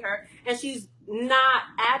wants to treat her. And she's not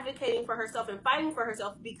advocating for herself and fighting for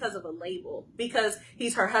herself because of a label, because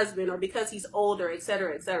he's her husband or because he's older, et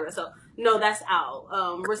cetera, et cetera. So, no, that's out.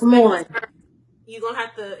 Respect her. You're going to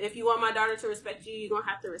have to, if you want my daughter to respect you, you're going to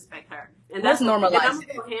have to respect her. And that's normalized. And I'm going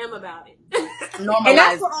to go ham about it. And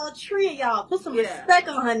that's for all three of y'all. Put some respect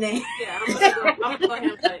on her name. Yeah, I'm going to go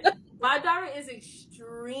ham about it. My daughter is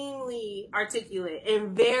extremely articulate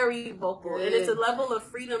and very vocal. And it's a level of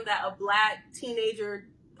freedom that a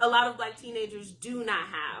lot of black teenagers do not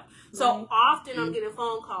have. So often I'm getting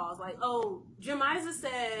phone calls like, oh, Jemiza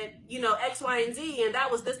said, you know, X, Y, and Z, and that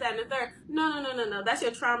was this, that, and the third. No. That's your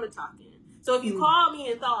trauma talking. So if you called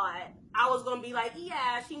me and thought I was going to be like,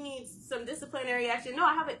 yeah, she needs some disciplinary action. No,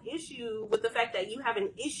 I have an issue with the fact that you have an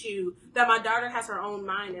issue that my daughter has her own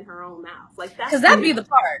mind and her own mouth. Like that's because that'd be the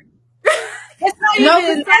part. It's not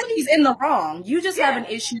even that she's in the wrong. You just have an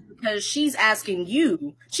issue because she's asking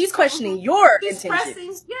you. She's questioning your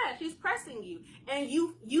intentions. She's pressing you. And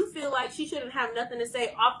you feel like she shouldn't have nothing to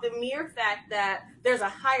say off the mere fact that there's a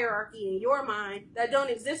hierarchy in your mind that don't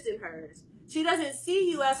exist in hers. She doesn't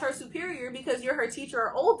see you as her superior because you're her teacher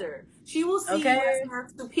or older. She will see you as her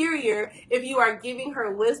superior if you are giving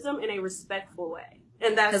her wisdom in a respectful way.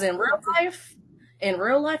 And that's because in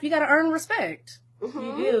real life, you got to earn respect. You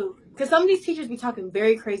do. Because some of these teachers be talking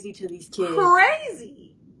very crazy to these kids.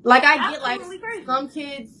 Crazy. Like, I get, like, some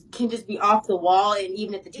kids can just be off the wall, and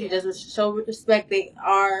even if the teacher doesn't show respect, they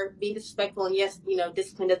are being disrespectful, and yes, you know,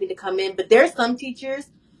 discipline doesn't need to come in. But there are some teachers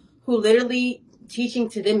who literally teaching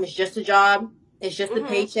to them is just a job, it's just a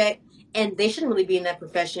paycheck, and they shouldn't really be in that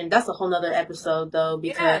profession. That's a whole nother episode, though,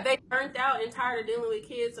 because... they burnt out and tired of dealing with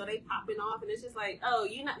kids, so they popping off, and it's just like, oh,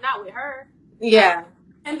 you not with her. Yeah.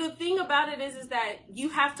 And the thing about it is that you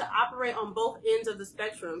have to operate on both ends of the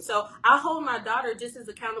spectrum. So I hold my daughter just as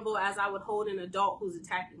accountable as I would hold an adult who's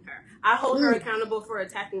attacking her. I hold her accountable for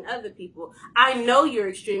attacking other people. I know you're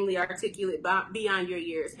extremely articulate beyond your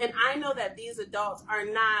years. And I know that these adults are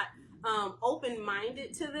not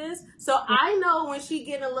open-minded to this. So I know when she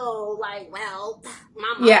getting a little like, well,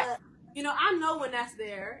 mama, you know, I know when that's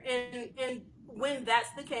there. And when that's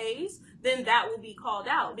the case, then that will be called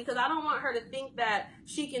out, because I don't want her to think that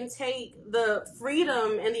she can take the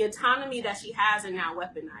freedom and the autonomy that she has and now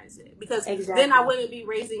weaponize it, because then I wouldn't be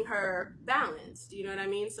raising her balanced. You know what I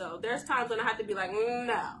mean? So there's times when I have to be like,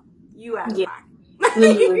 no, you out of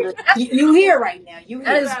pocket. You here right now. You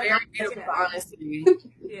that is very beautiful, honestly.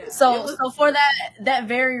 So for that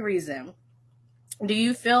very reason, do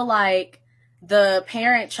you feel like the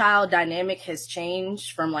parent-child dynamic has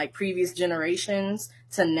changed from like previous generations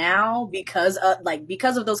to now because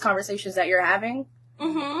of those conversations that you're having?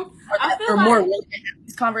 Mm-hmm. Or that they're more willing to have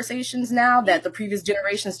these conversations now that the previous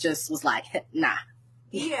generations just was like, nah.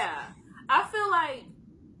 Yeah. I feel like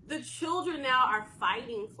the children now are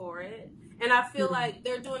fighting for it. And I feel like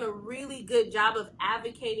they're doing a really good job of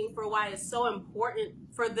advocating for why it's so important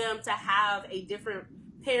for them to have a different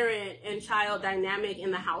parent and child dynamic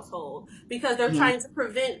in the household, because they're trying to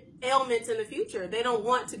prevent ailments in the future. They don't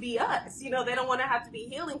want to be us. You know, they don't want to have to be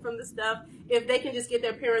healing from this stuff if they can just get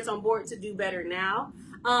their parents on board to do better now.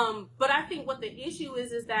 But I think what the issue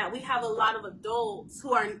is that we have a lot of adults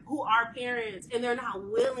who are parents, and they're not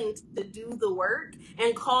willing to do the work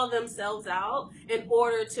and call themselves out in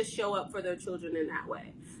order to show up for their children in that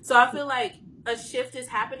way. So I feel like a shift is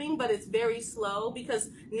happening, but it's very slow,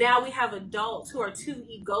 because now we have adults who are too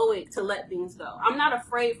egoic to let things go. I'm not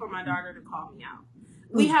afraid for my daughter to call me out.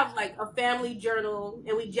 We have like a family journal,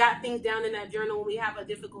 and we jot things down in that journal when we have a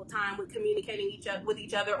difficult time with communicating with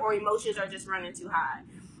each other, or emotions are just running too high.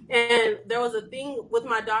 And there was a thing with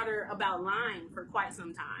my daughter about lying for quite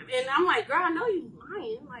some time. And I'm like, girl, I know you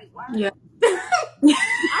lying. Like, why? Yeah.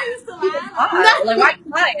 I used to lie. Like, why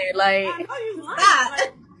you lying? Like, I know you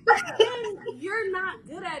lying. Like, and you're not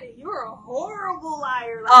good at it. You're a horrible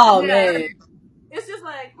liar. Like, man. It's just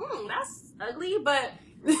like, that's ugly. But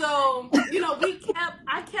so, you know,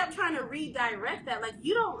 I kept trying to redirect that. Like,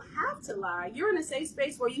 you don't have to lie. You're in a safe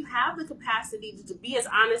space where you have the capacity to be as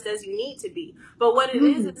honest as you need to be. But what it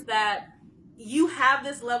is that you have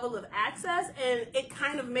this level of access, and it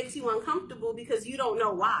kind of makes you uncomfortable because you don't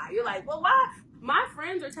know why. You're like, well, why? My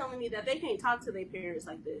friends are telling me that they can't talk to their parents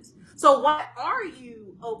like this. So why are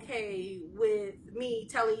you okay with me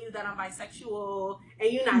telling you that I'm bisexual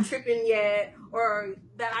and you're not tripping yet, or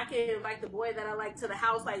that I can invite the boy that I like to the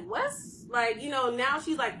house? Like, what's like, you know, now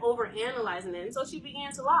she's like over analyzing it. And so she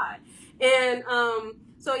began to lie. And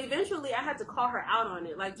so eventually I had to call her out on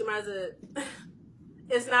it. Like, Jemiza,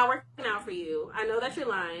 it's not working out for you. I know that you're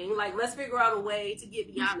lying. Like, let's figure out a way to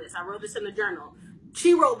get beyond this. I wrote this in the journal.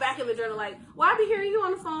 She wrote back in the journal, like, well, I be hearing you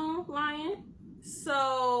on the phone lying.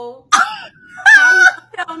 So how you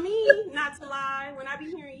tell me not to lie when I be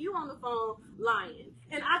hearing you on the phone lying?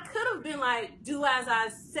 And I could have been like, do as I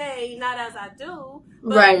say, not as I do.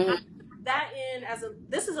 But I that in as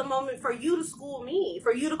this is a moment for you to school me,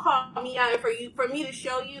 for you to call me out, and for me to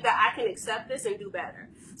show you that I can accept this and do better.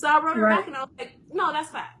 So I wrote her back, and I was like, no, that's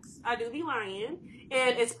facts. I do be lying,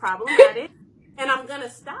 and it's problematic, and I'm gonna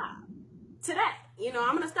stop today. You know,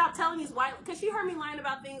 I'm gonna stop telling these white, because she heard me lying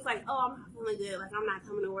about things like, oh, I'm not feeling good, like I'm not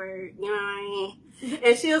coming to work, you know what I mean?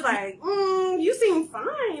 And she was like, you seem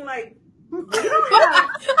fine, like you don't have.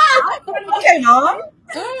 Okay, Mom.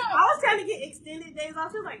 I was trying to get extended days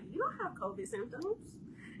off. She was like, you don't have COVID symptoms.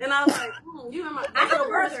 And I was like, you and I have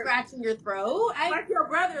your scratching your throat. Like your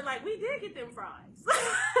brother, like we did get them fries.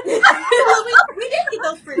 we did get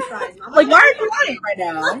those French fries. Like, why are you lying right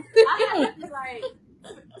now? I have to be like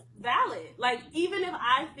valid. Like, even if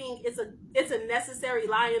I think it's a necessary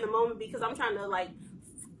lie in the moment because I'm trying to like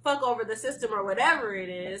fuck over the system or whatever it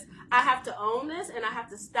is, I have to own this and I have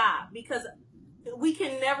to stop, because we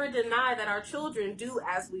can never deny that our children do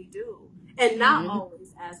as we do, and not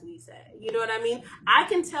always as we say. You know what I mean? I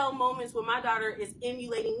can tell moments when my daughter is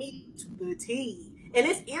emulating me to the T, and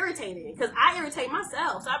it's irritating because I irritate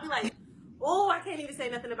myself. So I'll be like, oh, I can't even say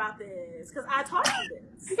nothing about this because I taught you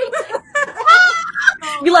this.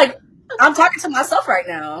 Be like, I'm talking to myself right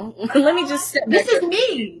now. Let me just sit back.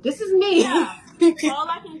 This is me. Yeah. All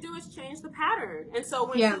I can do is change the pattern. And so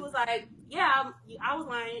when she was like, yeah, I was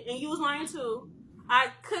lying and you was lying too, I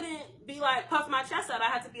couldn't be like, puff my chest out. I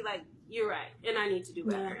had to be like, you're right, and I need to do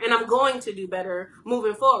better. And I'm going to do better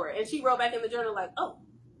moving forward. And she wrote back in the journal like, oh,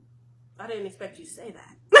 I didn't expect you to say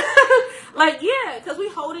that. Like, yeah, because we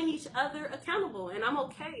holding each other accountable, and I'm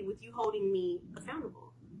okay with you holding me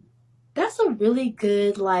accountable. That's a really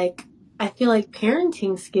good, like, I feel like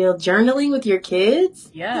parenting skill, journaling with your kids.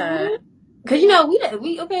 Yeah. Because, you know, we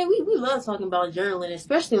love talking about journaling,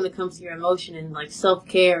 especially when it comes to your emotion and, like,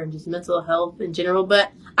 self-care and just mental health in general.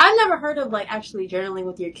 But I've never heard of, like, actually journaling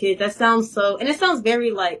with your kids. That sounds and it sounds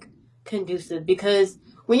very, like, conducive. Because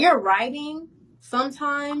when you're writing,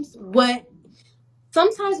 sometimes when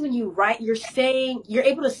you write, you're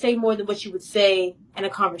able to say more than what you would say in a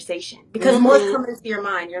conversation. Because more is coming into your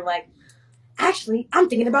mind. You're like, actually, I'm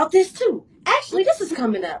thinking about this too. Actually, this is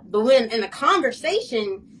coming up. But when in a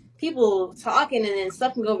conversation, people talking and then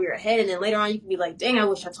stuff can go over your head, and then later on you can be like, dang, I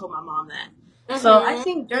wish I told my mom that. So I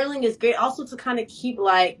think journaling is great also to kind of keep,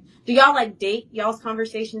 like, do y'all like date y'all's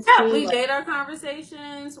conversations too? Yeah, we date our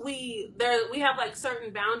conversations. We have like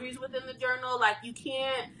certain boundaries within the journal. Like, you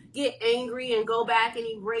can't get angry and go back and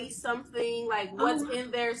erase something. Like, what's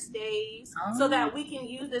in there stays, so that we can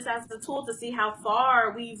use this as a tool to see how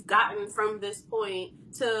far we've gotten from this point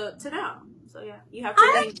to now. So yeah, you have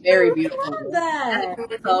to be very beautiful. That.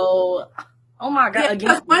 So, oh my God! Yeah,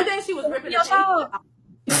 again, one day she was ripping the pages out.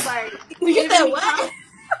 She was like, you said what?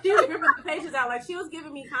 She was ripping the pages out. Like, she was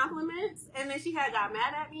giving me compliments, and then she got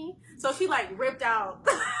mad at me. So she, like, ripped out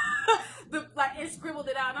and scribbled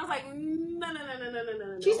it out. And I was like,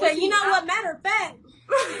 no. She said, you know what? Matter of fact,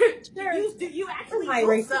 sure. you actually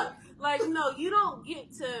wrote up. Like, no, you don't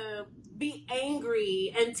get to be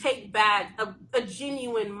angry and take back a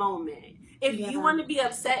genuine moment. If you want to be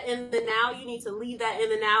upset in the now, you need to leave that in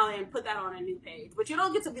the now and put that on a new page. But you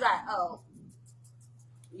don't get to be like, oh,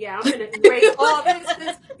 yeah, I'm gonna erase all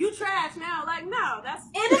this. You trash now. Like, no, that's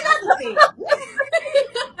another thing.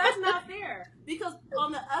 That's not fair. Because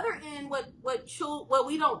on the other end, what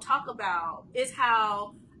we don't talk about is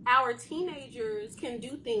how our teenagers can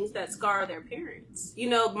do things that scar their parents. You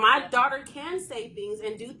know, my daughter can say things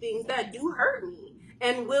and do things that do hurt me,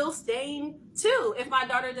 and will stain too if my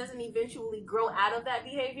daughter doesn't eventually grow out of that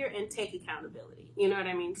behavior and take accountability. You know what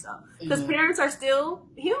I mean? So, because parents are still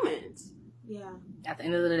humans. Yeah. At the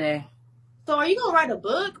end of the day. So are you gonna write a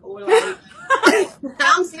book or like?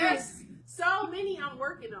 I'm serious. So many I'm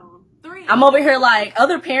working on. 3. I'm over here like,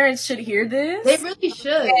 other parents should hear this. They really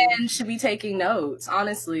should. And should be taking notes,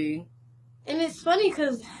 honestly. And it's funny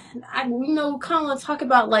because kind of want to talk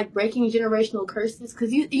about like breaking generational curses,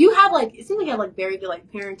 because you have like, it seems like you have like very good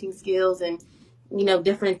like parenting skills and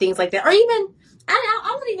different things like that, or even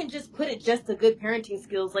I wouldn't even just put it just to good parenting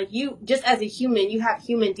skills. Like, you just as a human, you have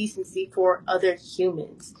human decency for other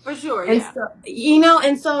humans. For sure, and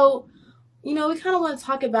yeah. So, we kind of want to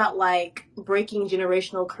talk about like breaking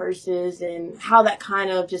generational curses and how that kind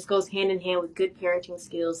of just goes hand in hand with good parenting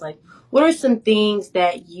skills. Like, what are some things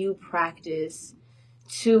that you practice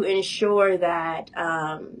to ensure that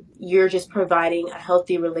you're just providing a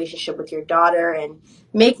healthy relationship with your daughter and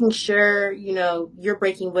making sure, you're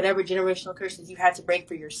breaking whatever generational curses you had to break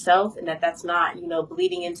for yourself, and that's not,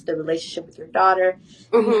 bleeding into the relationship with your daughter.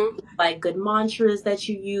 Like good mantras that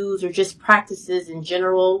you use, or just practices in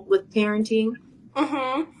general with parenting.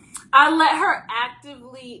 I let her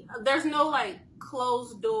actively, there's no like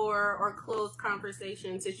closed door or closed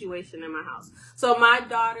conversation situation in my house. So my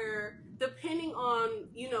daughter, depending on,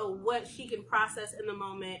 what she can process in the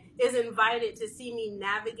moment, is invited to see me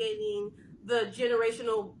navigating the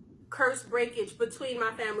generational curse breakage between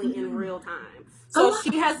my family in real time. So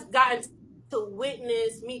she has gotten to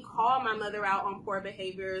witness me call my mother out on poor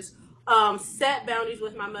behaviors, set boundaries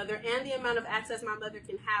with my mother, and the amount of access my mother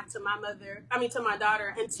can have to my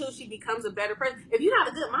daughter until she becomes a better person. If you're not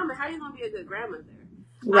a good mama, how are you going to be a good grandmother?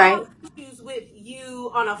 Right. I have issues with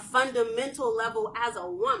you on a fundamental level as a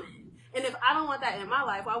woman. And if I don't want that in my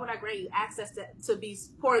life, why would I grant you access to be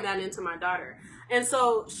pouring that into my daughter? And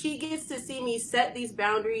so she gets to see me set these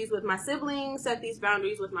boundaries with my siblings, set these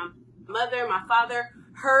boundaries with my mother, my father,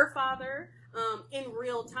 her father, in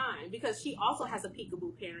real time, because she also has a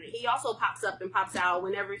peekaboo parent. He also pops up and pops out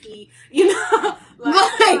whenever he, and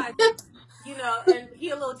he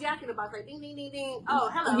a little jack in the box, like ding, ding, ding, ding. Oh,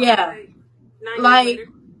 hello. Yeah. 9 years later.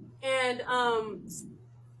 And,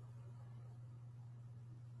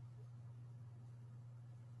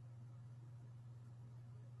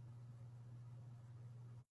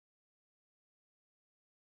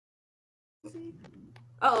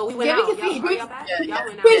 we went out. Y'all back? Y'all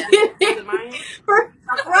went out. Was it mine? For a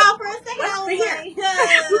second, I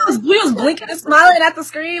was like, we was blinking and smiling at the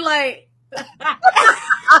screen, like. And I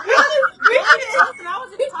was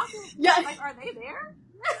just talking. Like, are they there?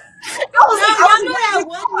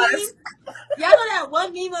 Y'all know that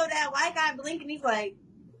one meme of that white guy blinking? He's like.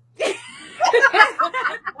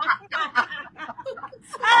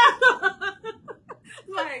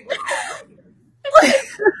 Like,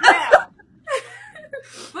 yeah.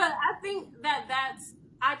 But I think that's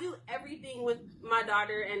I do everything with my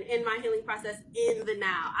daughter and in my healing process in the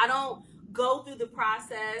now. I don't go through the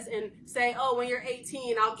process and say, oh, when you're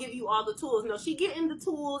 18, I'll give you all the tools. No, she getting the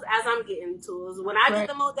tools as I'm getting the tools. When I get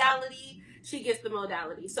the modality, she gets the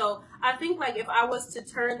modality. So I think like if I was to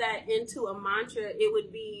turn that into a mantra, it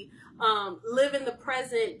would be live in the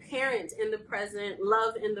present, parent in the present,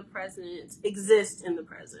 love in the present, exist in the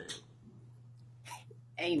present.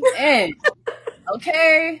 Amen.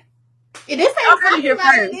 Okay. It is y'all heard it here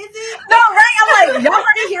first. Is it? No, right? I'm like, y'all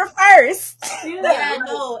heard it here first. Yeah,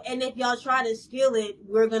 no. And if y'all try to steal it,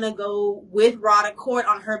 we're gonna go with Rod to court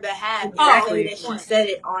on her behalf. Exactly. That she said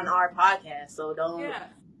it on our podcast. So don't do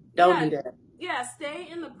that. Yeah, stay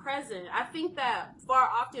in the present. I think that far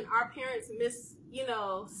often our parents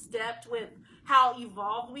stepped with how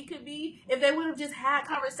evolved we could be if they would have just had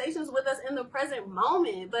conversations with us in the present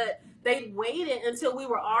moment. But they waited until we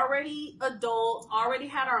were already adults, already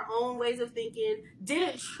had our own ways of thinking,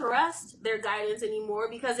 didn't trust their guidance anymore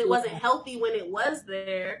because it wasn't healthy when it was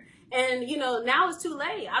there. And, now it's too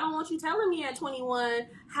late. I don't want you telling me at 21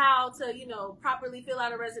 how to, properly fill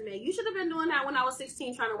out a resume. You should have been doing that when I was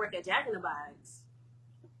 16 trying to work at Jack in the Box.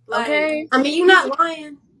 Like, okay. I mean, you're not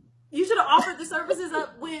lying. You should have offered the services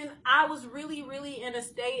up when I was really, really in a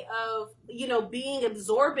state of, being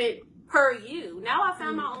absorbent per you. Now I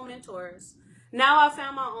found my own mentors. Now I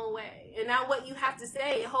found my own way. And now what you have to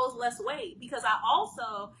say, it holds less weight because I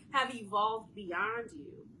also have evolved beyond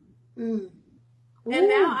you. And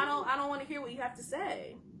now I don't want to hear what you have to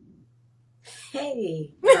say.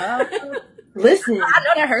 Hey. Listen. I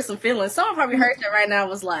know that hurt some feelings. Someone probably heard that right now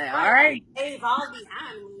was like, all right. They evolved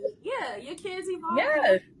behind me. Yeah, your kids evolved.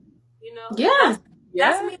 Yeah. Yeah.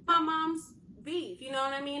 That's me and my mom's beef. You know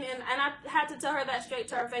what I mean? And I had to tell her that straight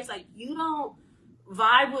to her face. Like, you don't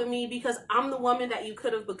vibe with me because I'm the woman that you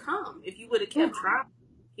could have become if you would have kept trying.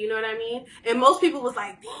 You know what I mean? And most people was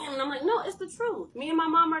like, damn. And I'm like, no, it's the truth. Me and my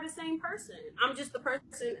mom are the same person. I'm just the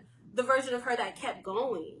version of her that kept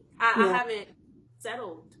going. I haven't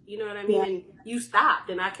settled. You know what I mean? Yeah. And you stopped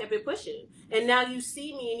and I kept it pushing. And now you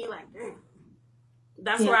see me and you're like, damn.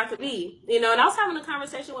 That's where I could be, And I was having a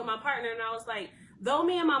conversation with my partner, and I was like, though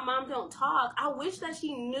me and my mom don't talk, I wish that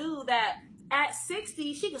she knew that at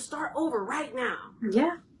 60, she could start over right now.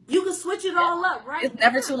 Yeah. You could switch it all up right It's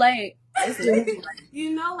never too late.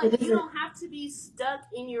 You don't have to be stuck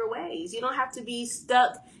in your ways. You don't have to be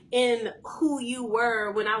stuck in who you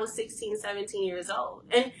were when I was 16, 17 years old.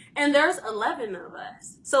 And there's 11 of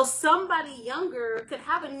us. So somebody younger could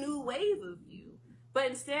have a new wave of you. But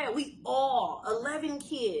instead, we all, 11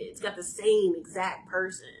 kids, got the same exact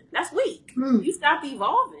person. That's weak. You stop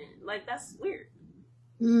evolving. Like, that's weird.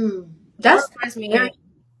 That reminds me.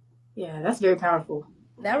 That's very powerful.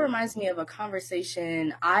 That reminds me of a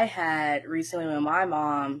conversation I had recently with my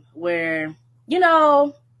mom where,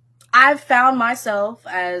 I've found myself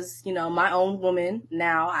as, my own woman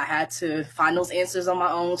now. I had to find those answers on my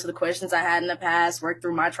own to the questions I had in the past, work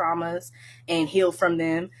through my traumas, and heal from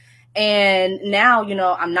them. And now,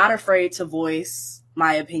 I'm not afraid to voice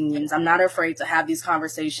my opinions. I'm not afraid to have these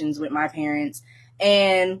conversations with my parents.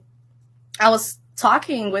 And I was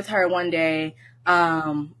talking with her one day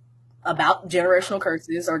about generational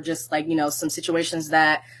curses or just like, some situations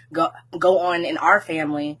that go on in our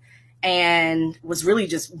family, and was really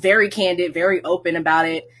just very candid, very open about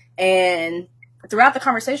it. And throughout the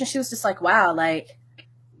conversation, she was just like, wow, like,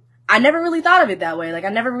 I never really thought of it that way. Like, I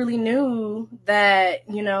never really knew that,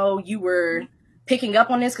 you were picking up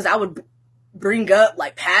on this, because I would bring up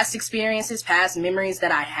like past experiences, past memories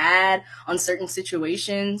that I had on certain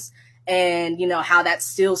situations, and, how that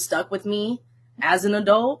still stuck with me as an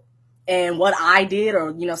adult, and what I did,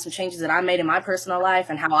 or, some changes that I made in my personal life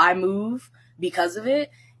and how I move because of it.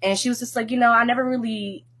 And she was just like, I never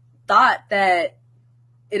really thought that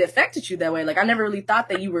it affected you that way. Like, I never really thought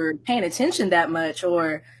that you were paying attention that much,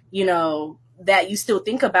 or, that you still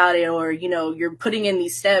think about it, or, you're putting in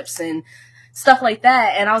these steps and stuff like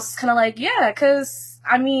that. And I was kind of like, yeah, because,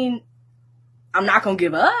 I mean, I'm not going to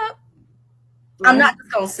give up. I'm not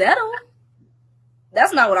just going to settle.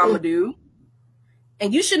 That's not what I'm going to do.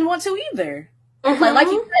 And you shouldn't want to either. Like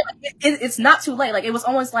you said, it's not too late. Like, it was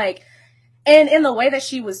almost like, and in the way that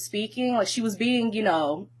she was speaking, like, she was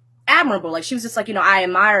being, admirable. Like, she was just like, I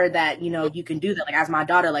admire that, you can do that. Like, as my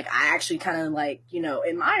daughter, like, I actually kind of like,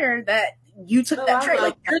 admire that you took that trait.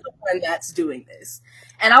 Like, you're the one that's doing this.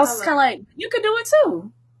 And I was kind of like, you could do it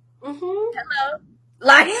too. Hello.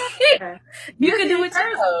 Like, you could do it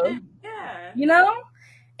too. Yeah.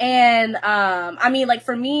 And I mean, like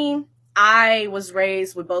for me, I was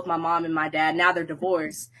raised with both my mom and my dad. Now they're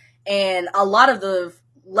divorced. And a lot of the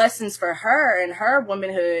lessons for her and her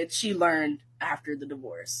womanhood, she learned after the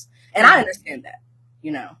divorce. And I understand that,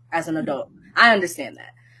 you know, as an adult. I understand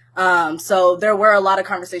that. So there were a lot of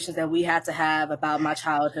conversations that we had to have about my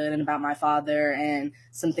childhood and about my father and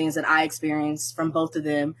some things that I experienced from both of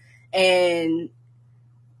them. And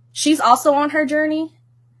she's also on her journey.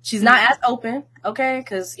 She's not as open, okay?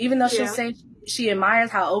 Because even though she'll say she admires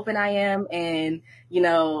how open I am and, you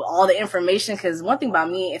know, all the information, because one thing about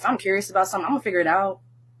me, if I'm curious about something, I'm going to figure it out.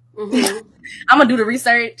 Mm-hmm. I'm going to do the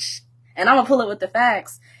research, and I'm going to pull it with the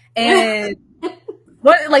facts. And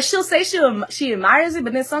what, like, she'll say she admires it,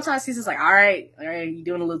 but then sometimes she's just like, all right, you're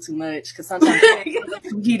doing a little too much. Because sometimes it's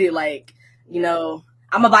too heated, like, you know,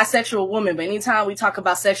 I'm a bisexual woman, but anytime we talk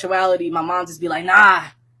about sexuality, my mom just be like, nah.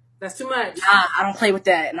 That's too much. Nah, I don't play with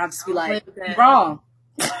that. And I'll just be like, you're wrong.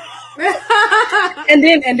 and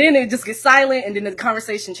then it just gets silent, and then the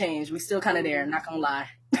conversation changed. We still kind of there, I'm not going to lie.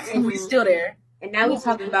 We still there. And now we're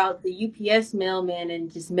talking about the UPS mailman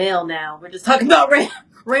and just mail now. We're just talking about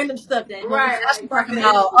random stuff that talking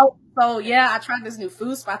about, oh, so yeah, I tried this new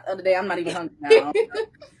food spot the other day. I'm not even hungry now.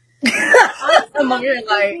 I'm over here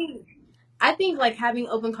like... I think like having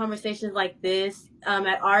open conversations like this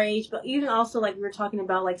at our age, but even also like we were talking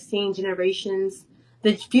about like seeing generations,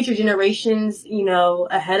 the future generations, you know,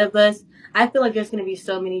 ahead of us. I feel like there's going to be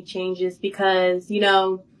so many changes because, you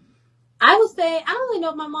know, I would say, I don't really know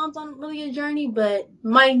if my mom's on really a journey, but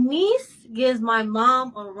my niece gives my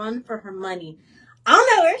mom a run for her money. I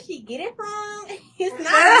don't know where she get it from. It's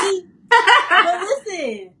not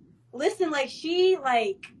me. But listen, like she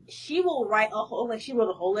will write she wrote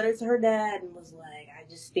a whole letter to her dad and was like, I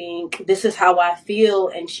just think this is how I feel,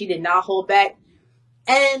 and she did not hold back.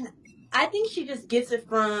 And I think she just gets it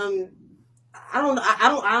from,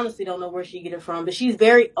 I honestly don't know where she get it from, but she's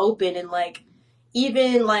very open, and like,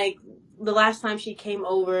 even like the last time she came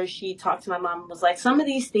over, she talked to my mom and was like, some of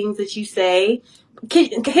these things that you say,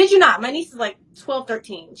 kid you not, my niece is like 12,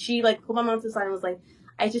 13. She like pulled my mom to the side and was like,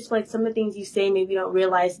 I just feel like some of the things you say maybe you don't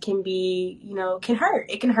realize can be, you know, can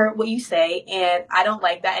hurt. It can hurt what you say, and I don't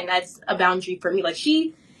like that, and that's a boundary for me. Like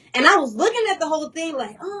and I was looking at the whole thing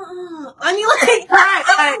like, I mean,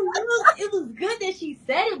 like, it was good that she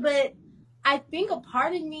said it, but I think a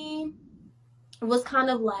part of me was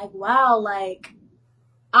kind of like, wow, like,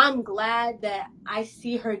 I'm glad that I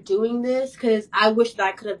see her doing this, because I wish that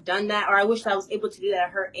I could have done that, or I wish that I was able to do that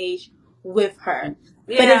at her age with her.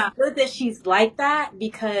 Yeah. But it's good that she's like that,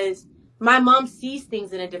 because my mom sees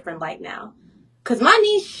things in a different light now. Because my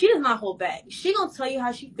niece, she does not hold back. She gonna tell you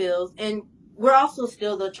how she feels, and we're also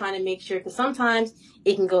still though trying to make sure, because sometimes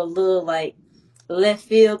it can go a little like left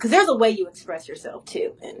field, because there's a way you express yourself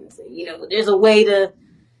too, and you know there's a way to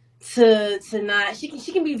not. She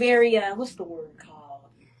can be very what's the word called?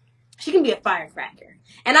 She can be a firecracker,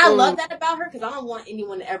 and I love that about her, because I don't want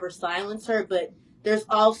anyone to ever silence her. But there's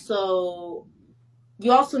also,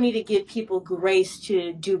 you also need to give people grace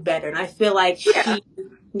to do better, and I feel like she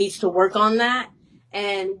needs to work on that.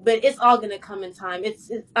 But it's all gonna come in time.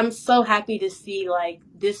 I'm so happy to see like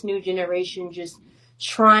this new generation just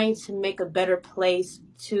trying to make a better place,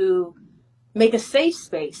 to make a safe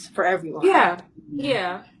space for everyone. Yeah.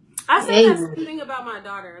 I say that same thing about my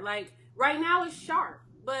daughter. Like right now it's sharp,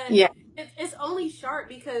 but it's only sharp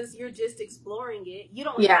because you're just exploring it. You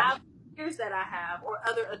don't have fears that I have or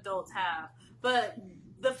other adults have, but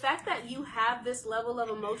the fact that you have this level of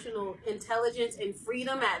emotional intelligence and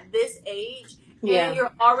freedom at this age, and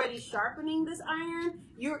you're already sharpening this iron,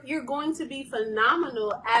 you're going to be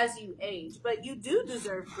phenomenal as you age. But you do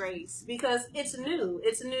deserve grace, because it's new.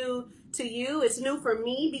 It's new to you. It's new for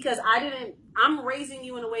me, because I'm raising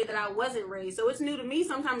you in a way that I wasn't raised. So it's new to me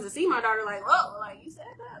sometimes to see my daughter like, whoa, like you said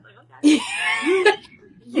that? Like, okay.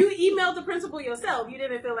 You emailed the principal yourself. You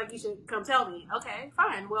didn't feel like you should come tell me. Okay,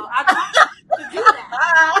 fine. Well, I to do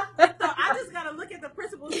that. So I just gotta look at the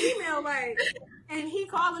principal's email, like, and he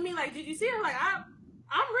calling me like, did you see her? Like, I'm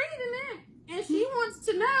reading it, and she wants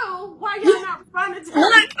to know why y'all not responding to me.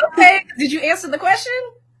 Okay, did you answer the question?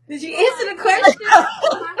 Did you answer the question?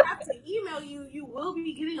 I have to email you. You will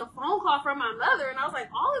be getting a phone call from my mother, and I was like,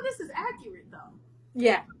 all of this is accurate though.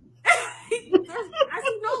 Yeah. I see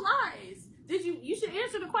no lies. You should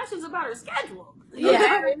answer the questions about her schedule. You know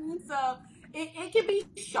what I mean? So it can be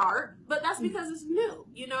sharp, but that's because it's new.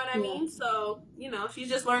 You know what I mean? So, you know,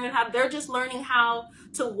 they're just learning how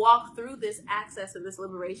to walk through this access and this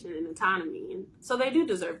liberation and autonomy. And so they do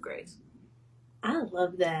deserve grace. I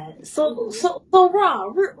love that. So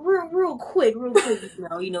Rob, real quick,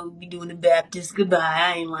 you know, we doing the Baptist goodbye.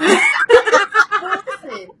 I ain't lying.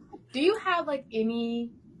 listen. Do you have like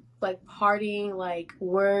any like parting like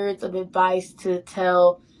words of advice to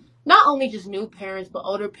tell not only just new parents but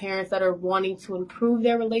older parents that are wanting to improve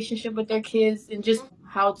their relationship with their kids and just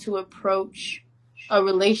how to approach a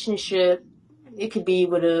relationship? It could be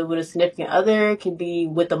with a significant other, it could be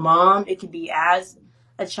with a mom, it could be as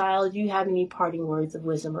a child. Do you have any parting words of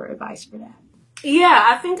wisdom or advice for that? Yeah,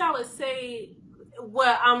 I think I would say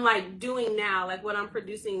what I'm like doing now, like what I'm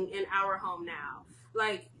producing in our home now.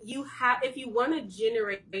 Like you have, if you want to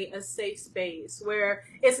generate a safe space where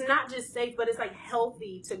it's not just safe, but it's like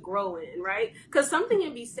healthy to grow in, right? Because something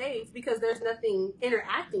can be safe because there's nothing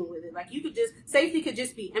interacting with it. Like you could just, safety could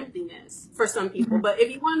just be emptiness for some people. But if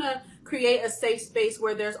you want to create a safe space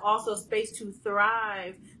where there's also space to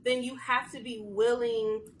thrive, then you have to be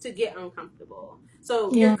willing to get uncomfortable.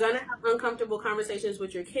 So you're going to have uncomfortable conversations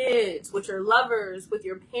with your kids, with your lovers, with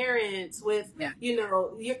your parents, with, you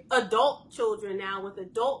know, your adult children now, with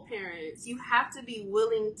adult parents. You have to be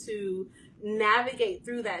willing to navigate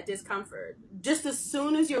through that discomfort. Just as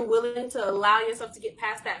soon as you're willing to allow yourself to get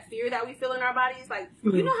past that fear that we feel in our bodies, like,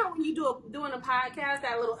 you know how when you doing a podcast,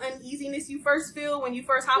 that little uneasiness you first feel when you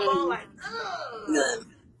first hop on, like, ugh.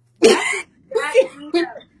 That's that thing that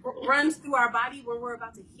runs through our body when we're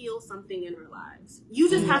about to heal something in our lives. You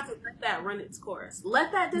just have to let that run its course.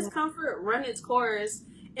 Let that discomfort run its course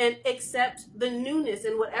and accept the newness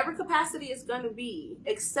in whatever capacity it's going to be.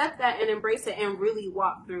 Accept that and embrace it and really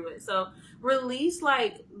walk through it. So release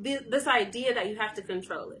like this idea that you have to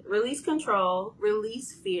control it. Release control,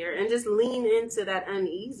 release fear, and just lean into that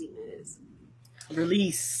uneasiness.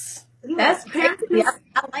 Release. That's parenting.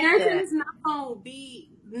 I like parenting that. is not going to be,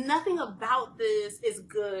 nothing about this is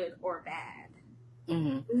good or bad.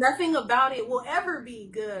 Nothing about it will ever be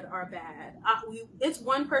good or bad. It's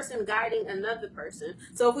one person guiding another person.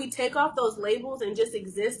 So if we take off those labels and just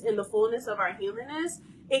exist in the fullness of our humanness,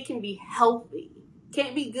 it can be healthy.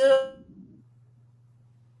 Can't be good.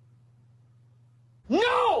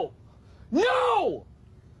 No! No!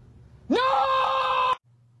 No!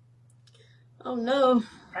 Oh no.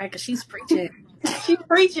 Right, because she's preaching. She's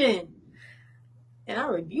preaching. And I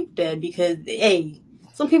rebuke that because, hey,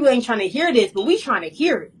 some people ain't trying to hear this, but we trying to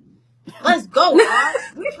hear it. Let's go, Rob.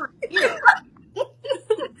 We trying to hear it.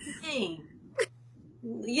 Dang.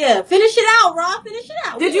 Yeah, finish it out, Rob. Finish it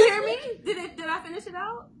out. Did you hear me? Did I finish it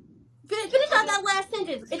out? Finish out that last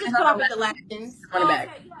sentence. It just cut off at the last sentence. Okay,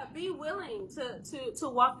 yeah. Be willing to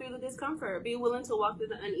walk through the discomfort. Be willing to walk through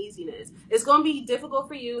the uneasiness. It's going to be difficult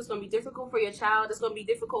for you. It's going to be difficult for your child. It's going to be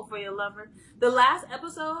difficult for your lover. The last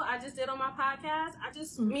episode I just did on my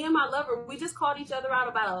podcast, me and my lover, we just called each other out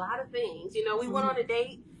about a lot of things. You know, we went on a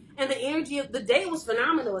date. And the energy of the date was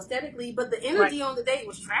phenomenal aesthetically, but the energy on the date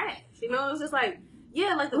was trash. You know, it was just like,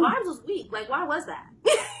 yeah, like the vibes was weak. Like, why was that?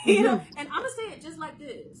 You know, and I'm gonna say it just like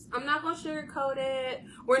this. I'm not gonna sugarcoat it.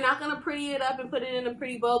 We're not gonna pretty it up and put it in a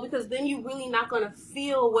pretty bow because then you're really not gonna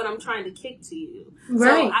feel what I'm trying to kick to you.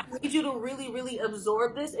 Right. So I need you to really, really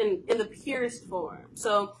absorb this in the purest form.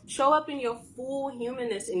 So show up in your full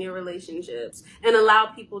humanness in your relationships and allow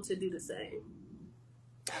people to do the same.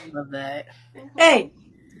 I love that. Hey.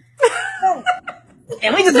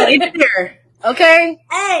 And we just don't even here. Okay?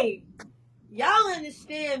 Hey. Y'all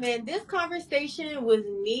understand, man, this conversation was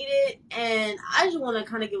needed, and I just want to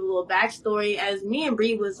kind of give a little backstory. As me and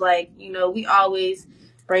Bree was like, you know, we always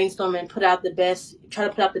brainstorm and try to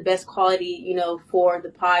put out the best quality, you know, for the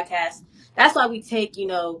podcast. That's why we take, you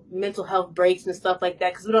know, mental health breaks and stuff like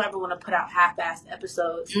that, because we don't ever want to put out half-assed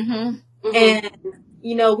episodes. And,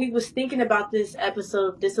 you know, we was thinking about this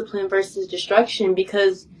episode of Discipline versus Destruction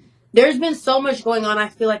because there's been so much going on, I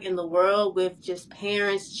feel like, in the world with just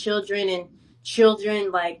parents, children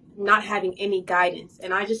like not having any guidance.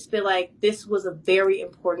 And I just feel like this was a very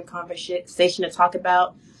important conversation to talk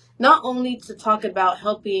about, not only to talk about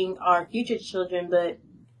helping our future children, but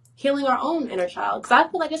healing our own inner child. Because I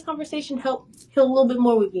feel like this conversation helped heal a little bit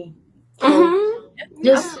more with me.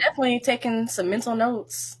 Just definitely taking some mental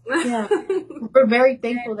notes. Yeah. We're very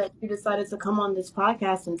thankful that you decided to come on this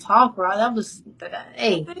podcast and talk, Rod. That was,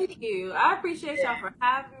 hey. Thank you. I appreciate y'all for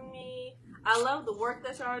having me. I love the work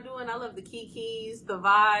that y'all are doing. I love the keys, the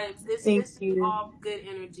vibes. It's all good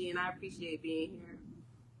energy, and I appreciate being here.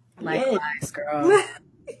 Likewise, girl.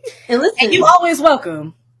 And listen. And you always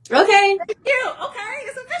welcome. Okay. Thank you. Okay,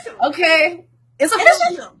 it's official. Okay. It's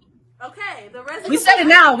official. Okay, the rest. We said it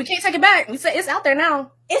now. We can't take it back. We said it's out there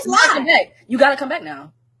now. It's live. You gotta come back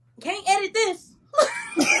now. Can't edit this.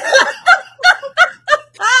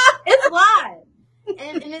 It's live.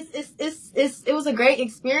 And it was a great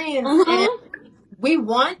experience. And we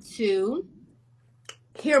want to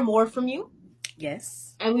hear more from you.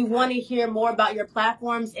 Yes. And we want to hear more about your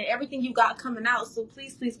platforms and everything you got coming out. So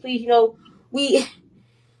please, please, please, you know, we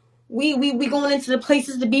going into the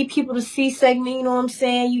places to be people to see segment, you know what I'm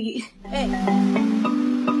saying? Hey.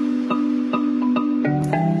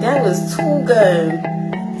 That was too good.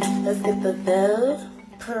 Let's get the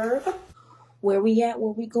developer. Where we at?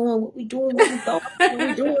 Where we going? What we doing? What we going? What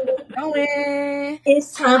we doing? What we going?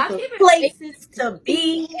 It's time for places to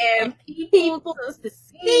be and people to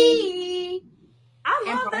see. I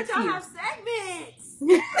love that y'all have segments.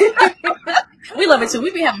 We love it too.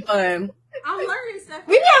 We be having fun. I'm learning stuff.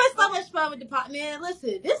 We be having so much fun with the pot, man.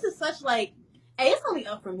 Listen, this is such like, hey, it's only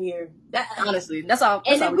up from here. Honestly, that's all.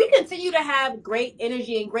 And if we continue to have great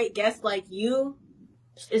energy and great guests like you,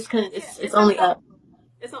 it's only up.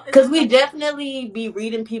 Because we definitely be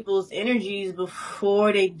reading people's energies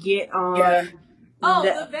before they get on. Yeah.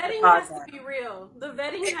 The vetting has to be real. The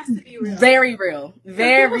vetting has to be real. Very real.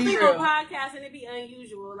 Very real. People on podcast and it be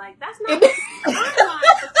unusual. Like, that's not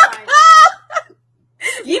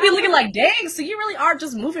You be looking like, dang, so you really are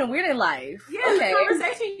just moving weird in life. Yeah, okay. The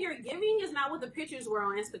conversation you're giving is not what the pictures were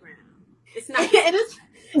on Instagram. It's not.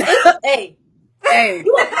 Hey.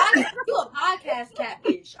 You a podcast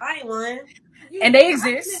catfish. I ain't lying. And they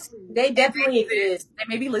exist. They definitely exist. They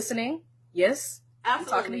may be listening. Yes.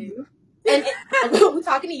 Absolutely. I'm talking to you. And we're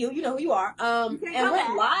talking to you. You know who you are. And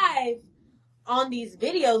we're live on these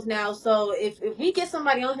videos now. So if we get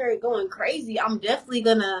somebody on here going crazy, I'm definitely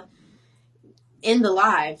gonna end the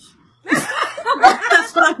live.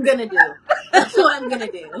 That's what I'm gonna do. That's what I'm gonna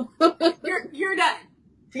do. You're done.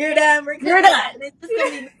 You're done. You're done. It's just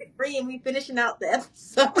gonna be free, and we finishing out the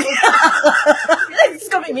episode. It's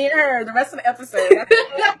gonna be me and her the rest of the episode.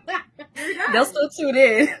 They'll still tune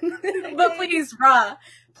in. But please, Ra,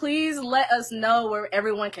 please let us know where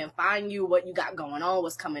everyone can find you, what you got going on,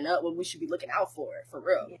 what's coming up, what we should be looking out for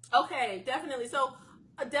real. Okay, definitely. So,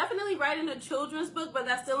 definitely writing a children's book, but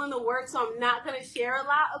that's still in the works, so I'm not going to share a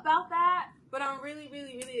lot about that. But I'm really,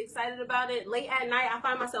 really, really excited about it. Late at night, I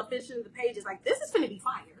find myself finishing the pages like, this is going to be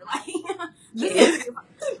fire. Like, this is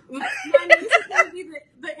going to be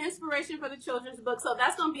the inspiration for the children's book. So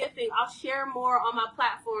that's going to be a thing. I'll share more on my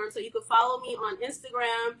platform. So you can follow me on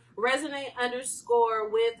Instagram,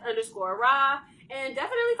 resonate_with_Ra. And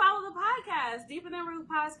definitely follow the podcast. Deeper Than Root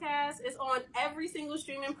podcast is on every single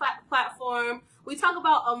streaming platform. We talk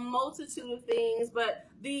about a multitude of things, but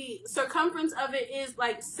the circumference of it is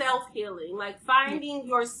like self-healing, like finding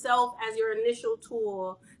yourself as your initial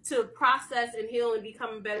tool to process and heal and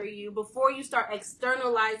become a better you before you start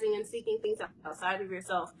externalizing and seeking things outside of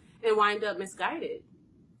yourself and wind up misguided.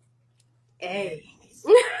 Hey.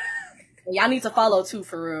 Y'all need to follow too,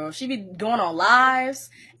 for real. She be going on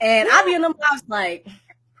lives, and I be in them lives like,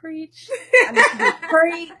 preach.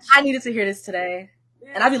 I needed to hear this today,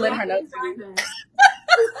 and I be letting her know too.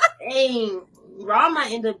 Dang, Ra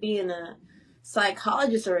might end up being a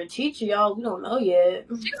psychologist or a teacher, y'all. We don't know yet.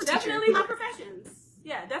 Definitely my professions.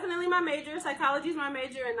 Yeah, definitely my major. Psychology is my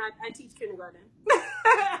major, and I teach kindergarten.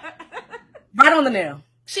 Right on the nail.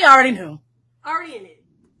 She already knew. Already in it.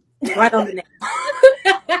 Right on the nail.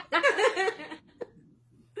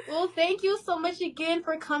 Well, thank you so much again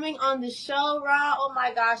for coming on the show, Ra. Oh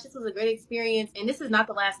my gosh, this was a great experience, and this is not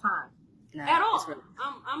the last time. No, at all. Really...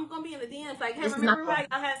 I'm gonna be in the DMs like, hey, remember how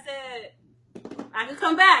y'all had said I can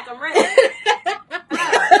come back? I'm ready.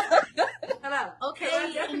 Hello. Okay.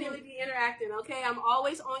 I'll definitely be interacting. Okay, I'm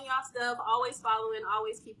always on y'all stuff, always following,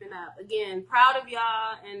 always keeping up. Again, proud of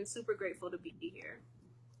y'all and super grateful to be here.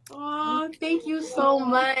 Oh, thank you so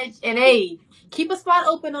much. And hey, keep a spot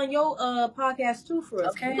open on your podcast too for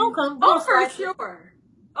us. Okay. Don't come. For sure.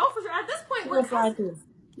 Oh, for sure. At this point, we're cousins.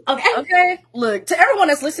 Okay. Look, to everyone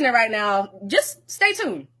that's listening right now, just stay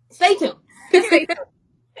tuned. Stay tuned. Stay tuned.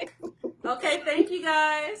 Okay, thank you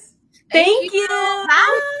guys. Thank you.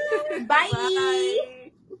 Bye. Bye. Bye.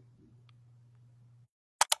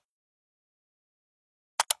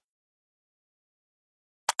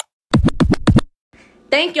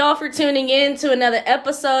 Thank y'all for tuning in to another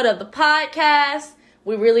episode of the podcast.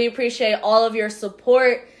 We really appreciate all of your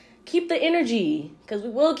support. Keep the energy, because we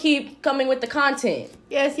will keep coming with the content.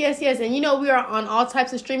 Yes. And you know, we are on all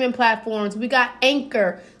types of streaming platforms. We got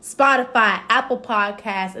Anchor, Spotify, Apple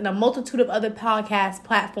Podcasts, and a multitude of other podcast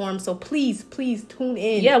platforms. So please tune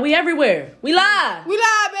in. Yeah, we everywhere. We live,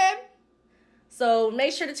 babe. So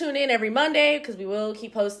make sure to tune in every Monday, because we will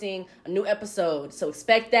keep posting a new episode. So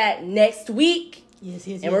expect that next week. Yes.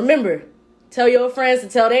 And remember, tell your friends to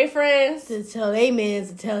tell their friends. To tell their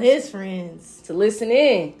mans to tell his friends. To listen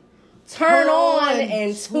in. Turn on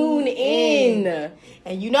and tune in.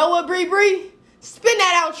 And you know what, Bree? Spin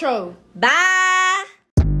that outro. Bye.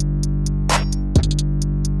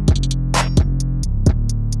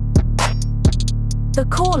 The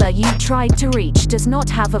caller you tried to reach does not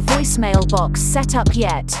have a voicemail box set up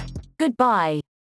yet. Goodbye.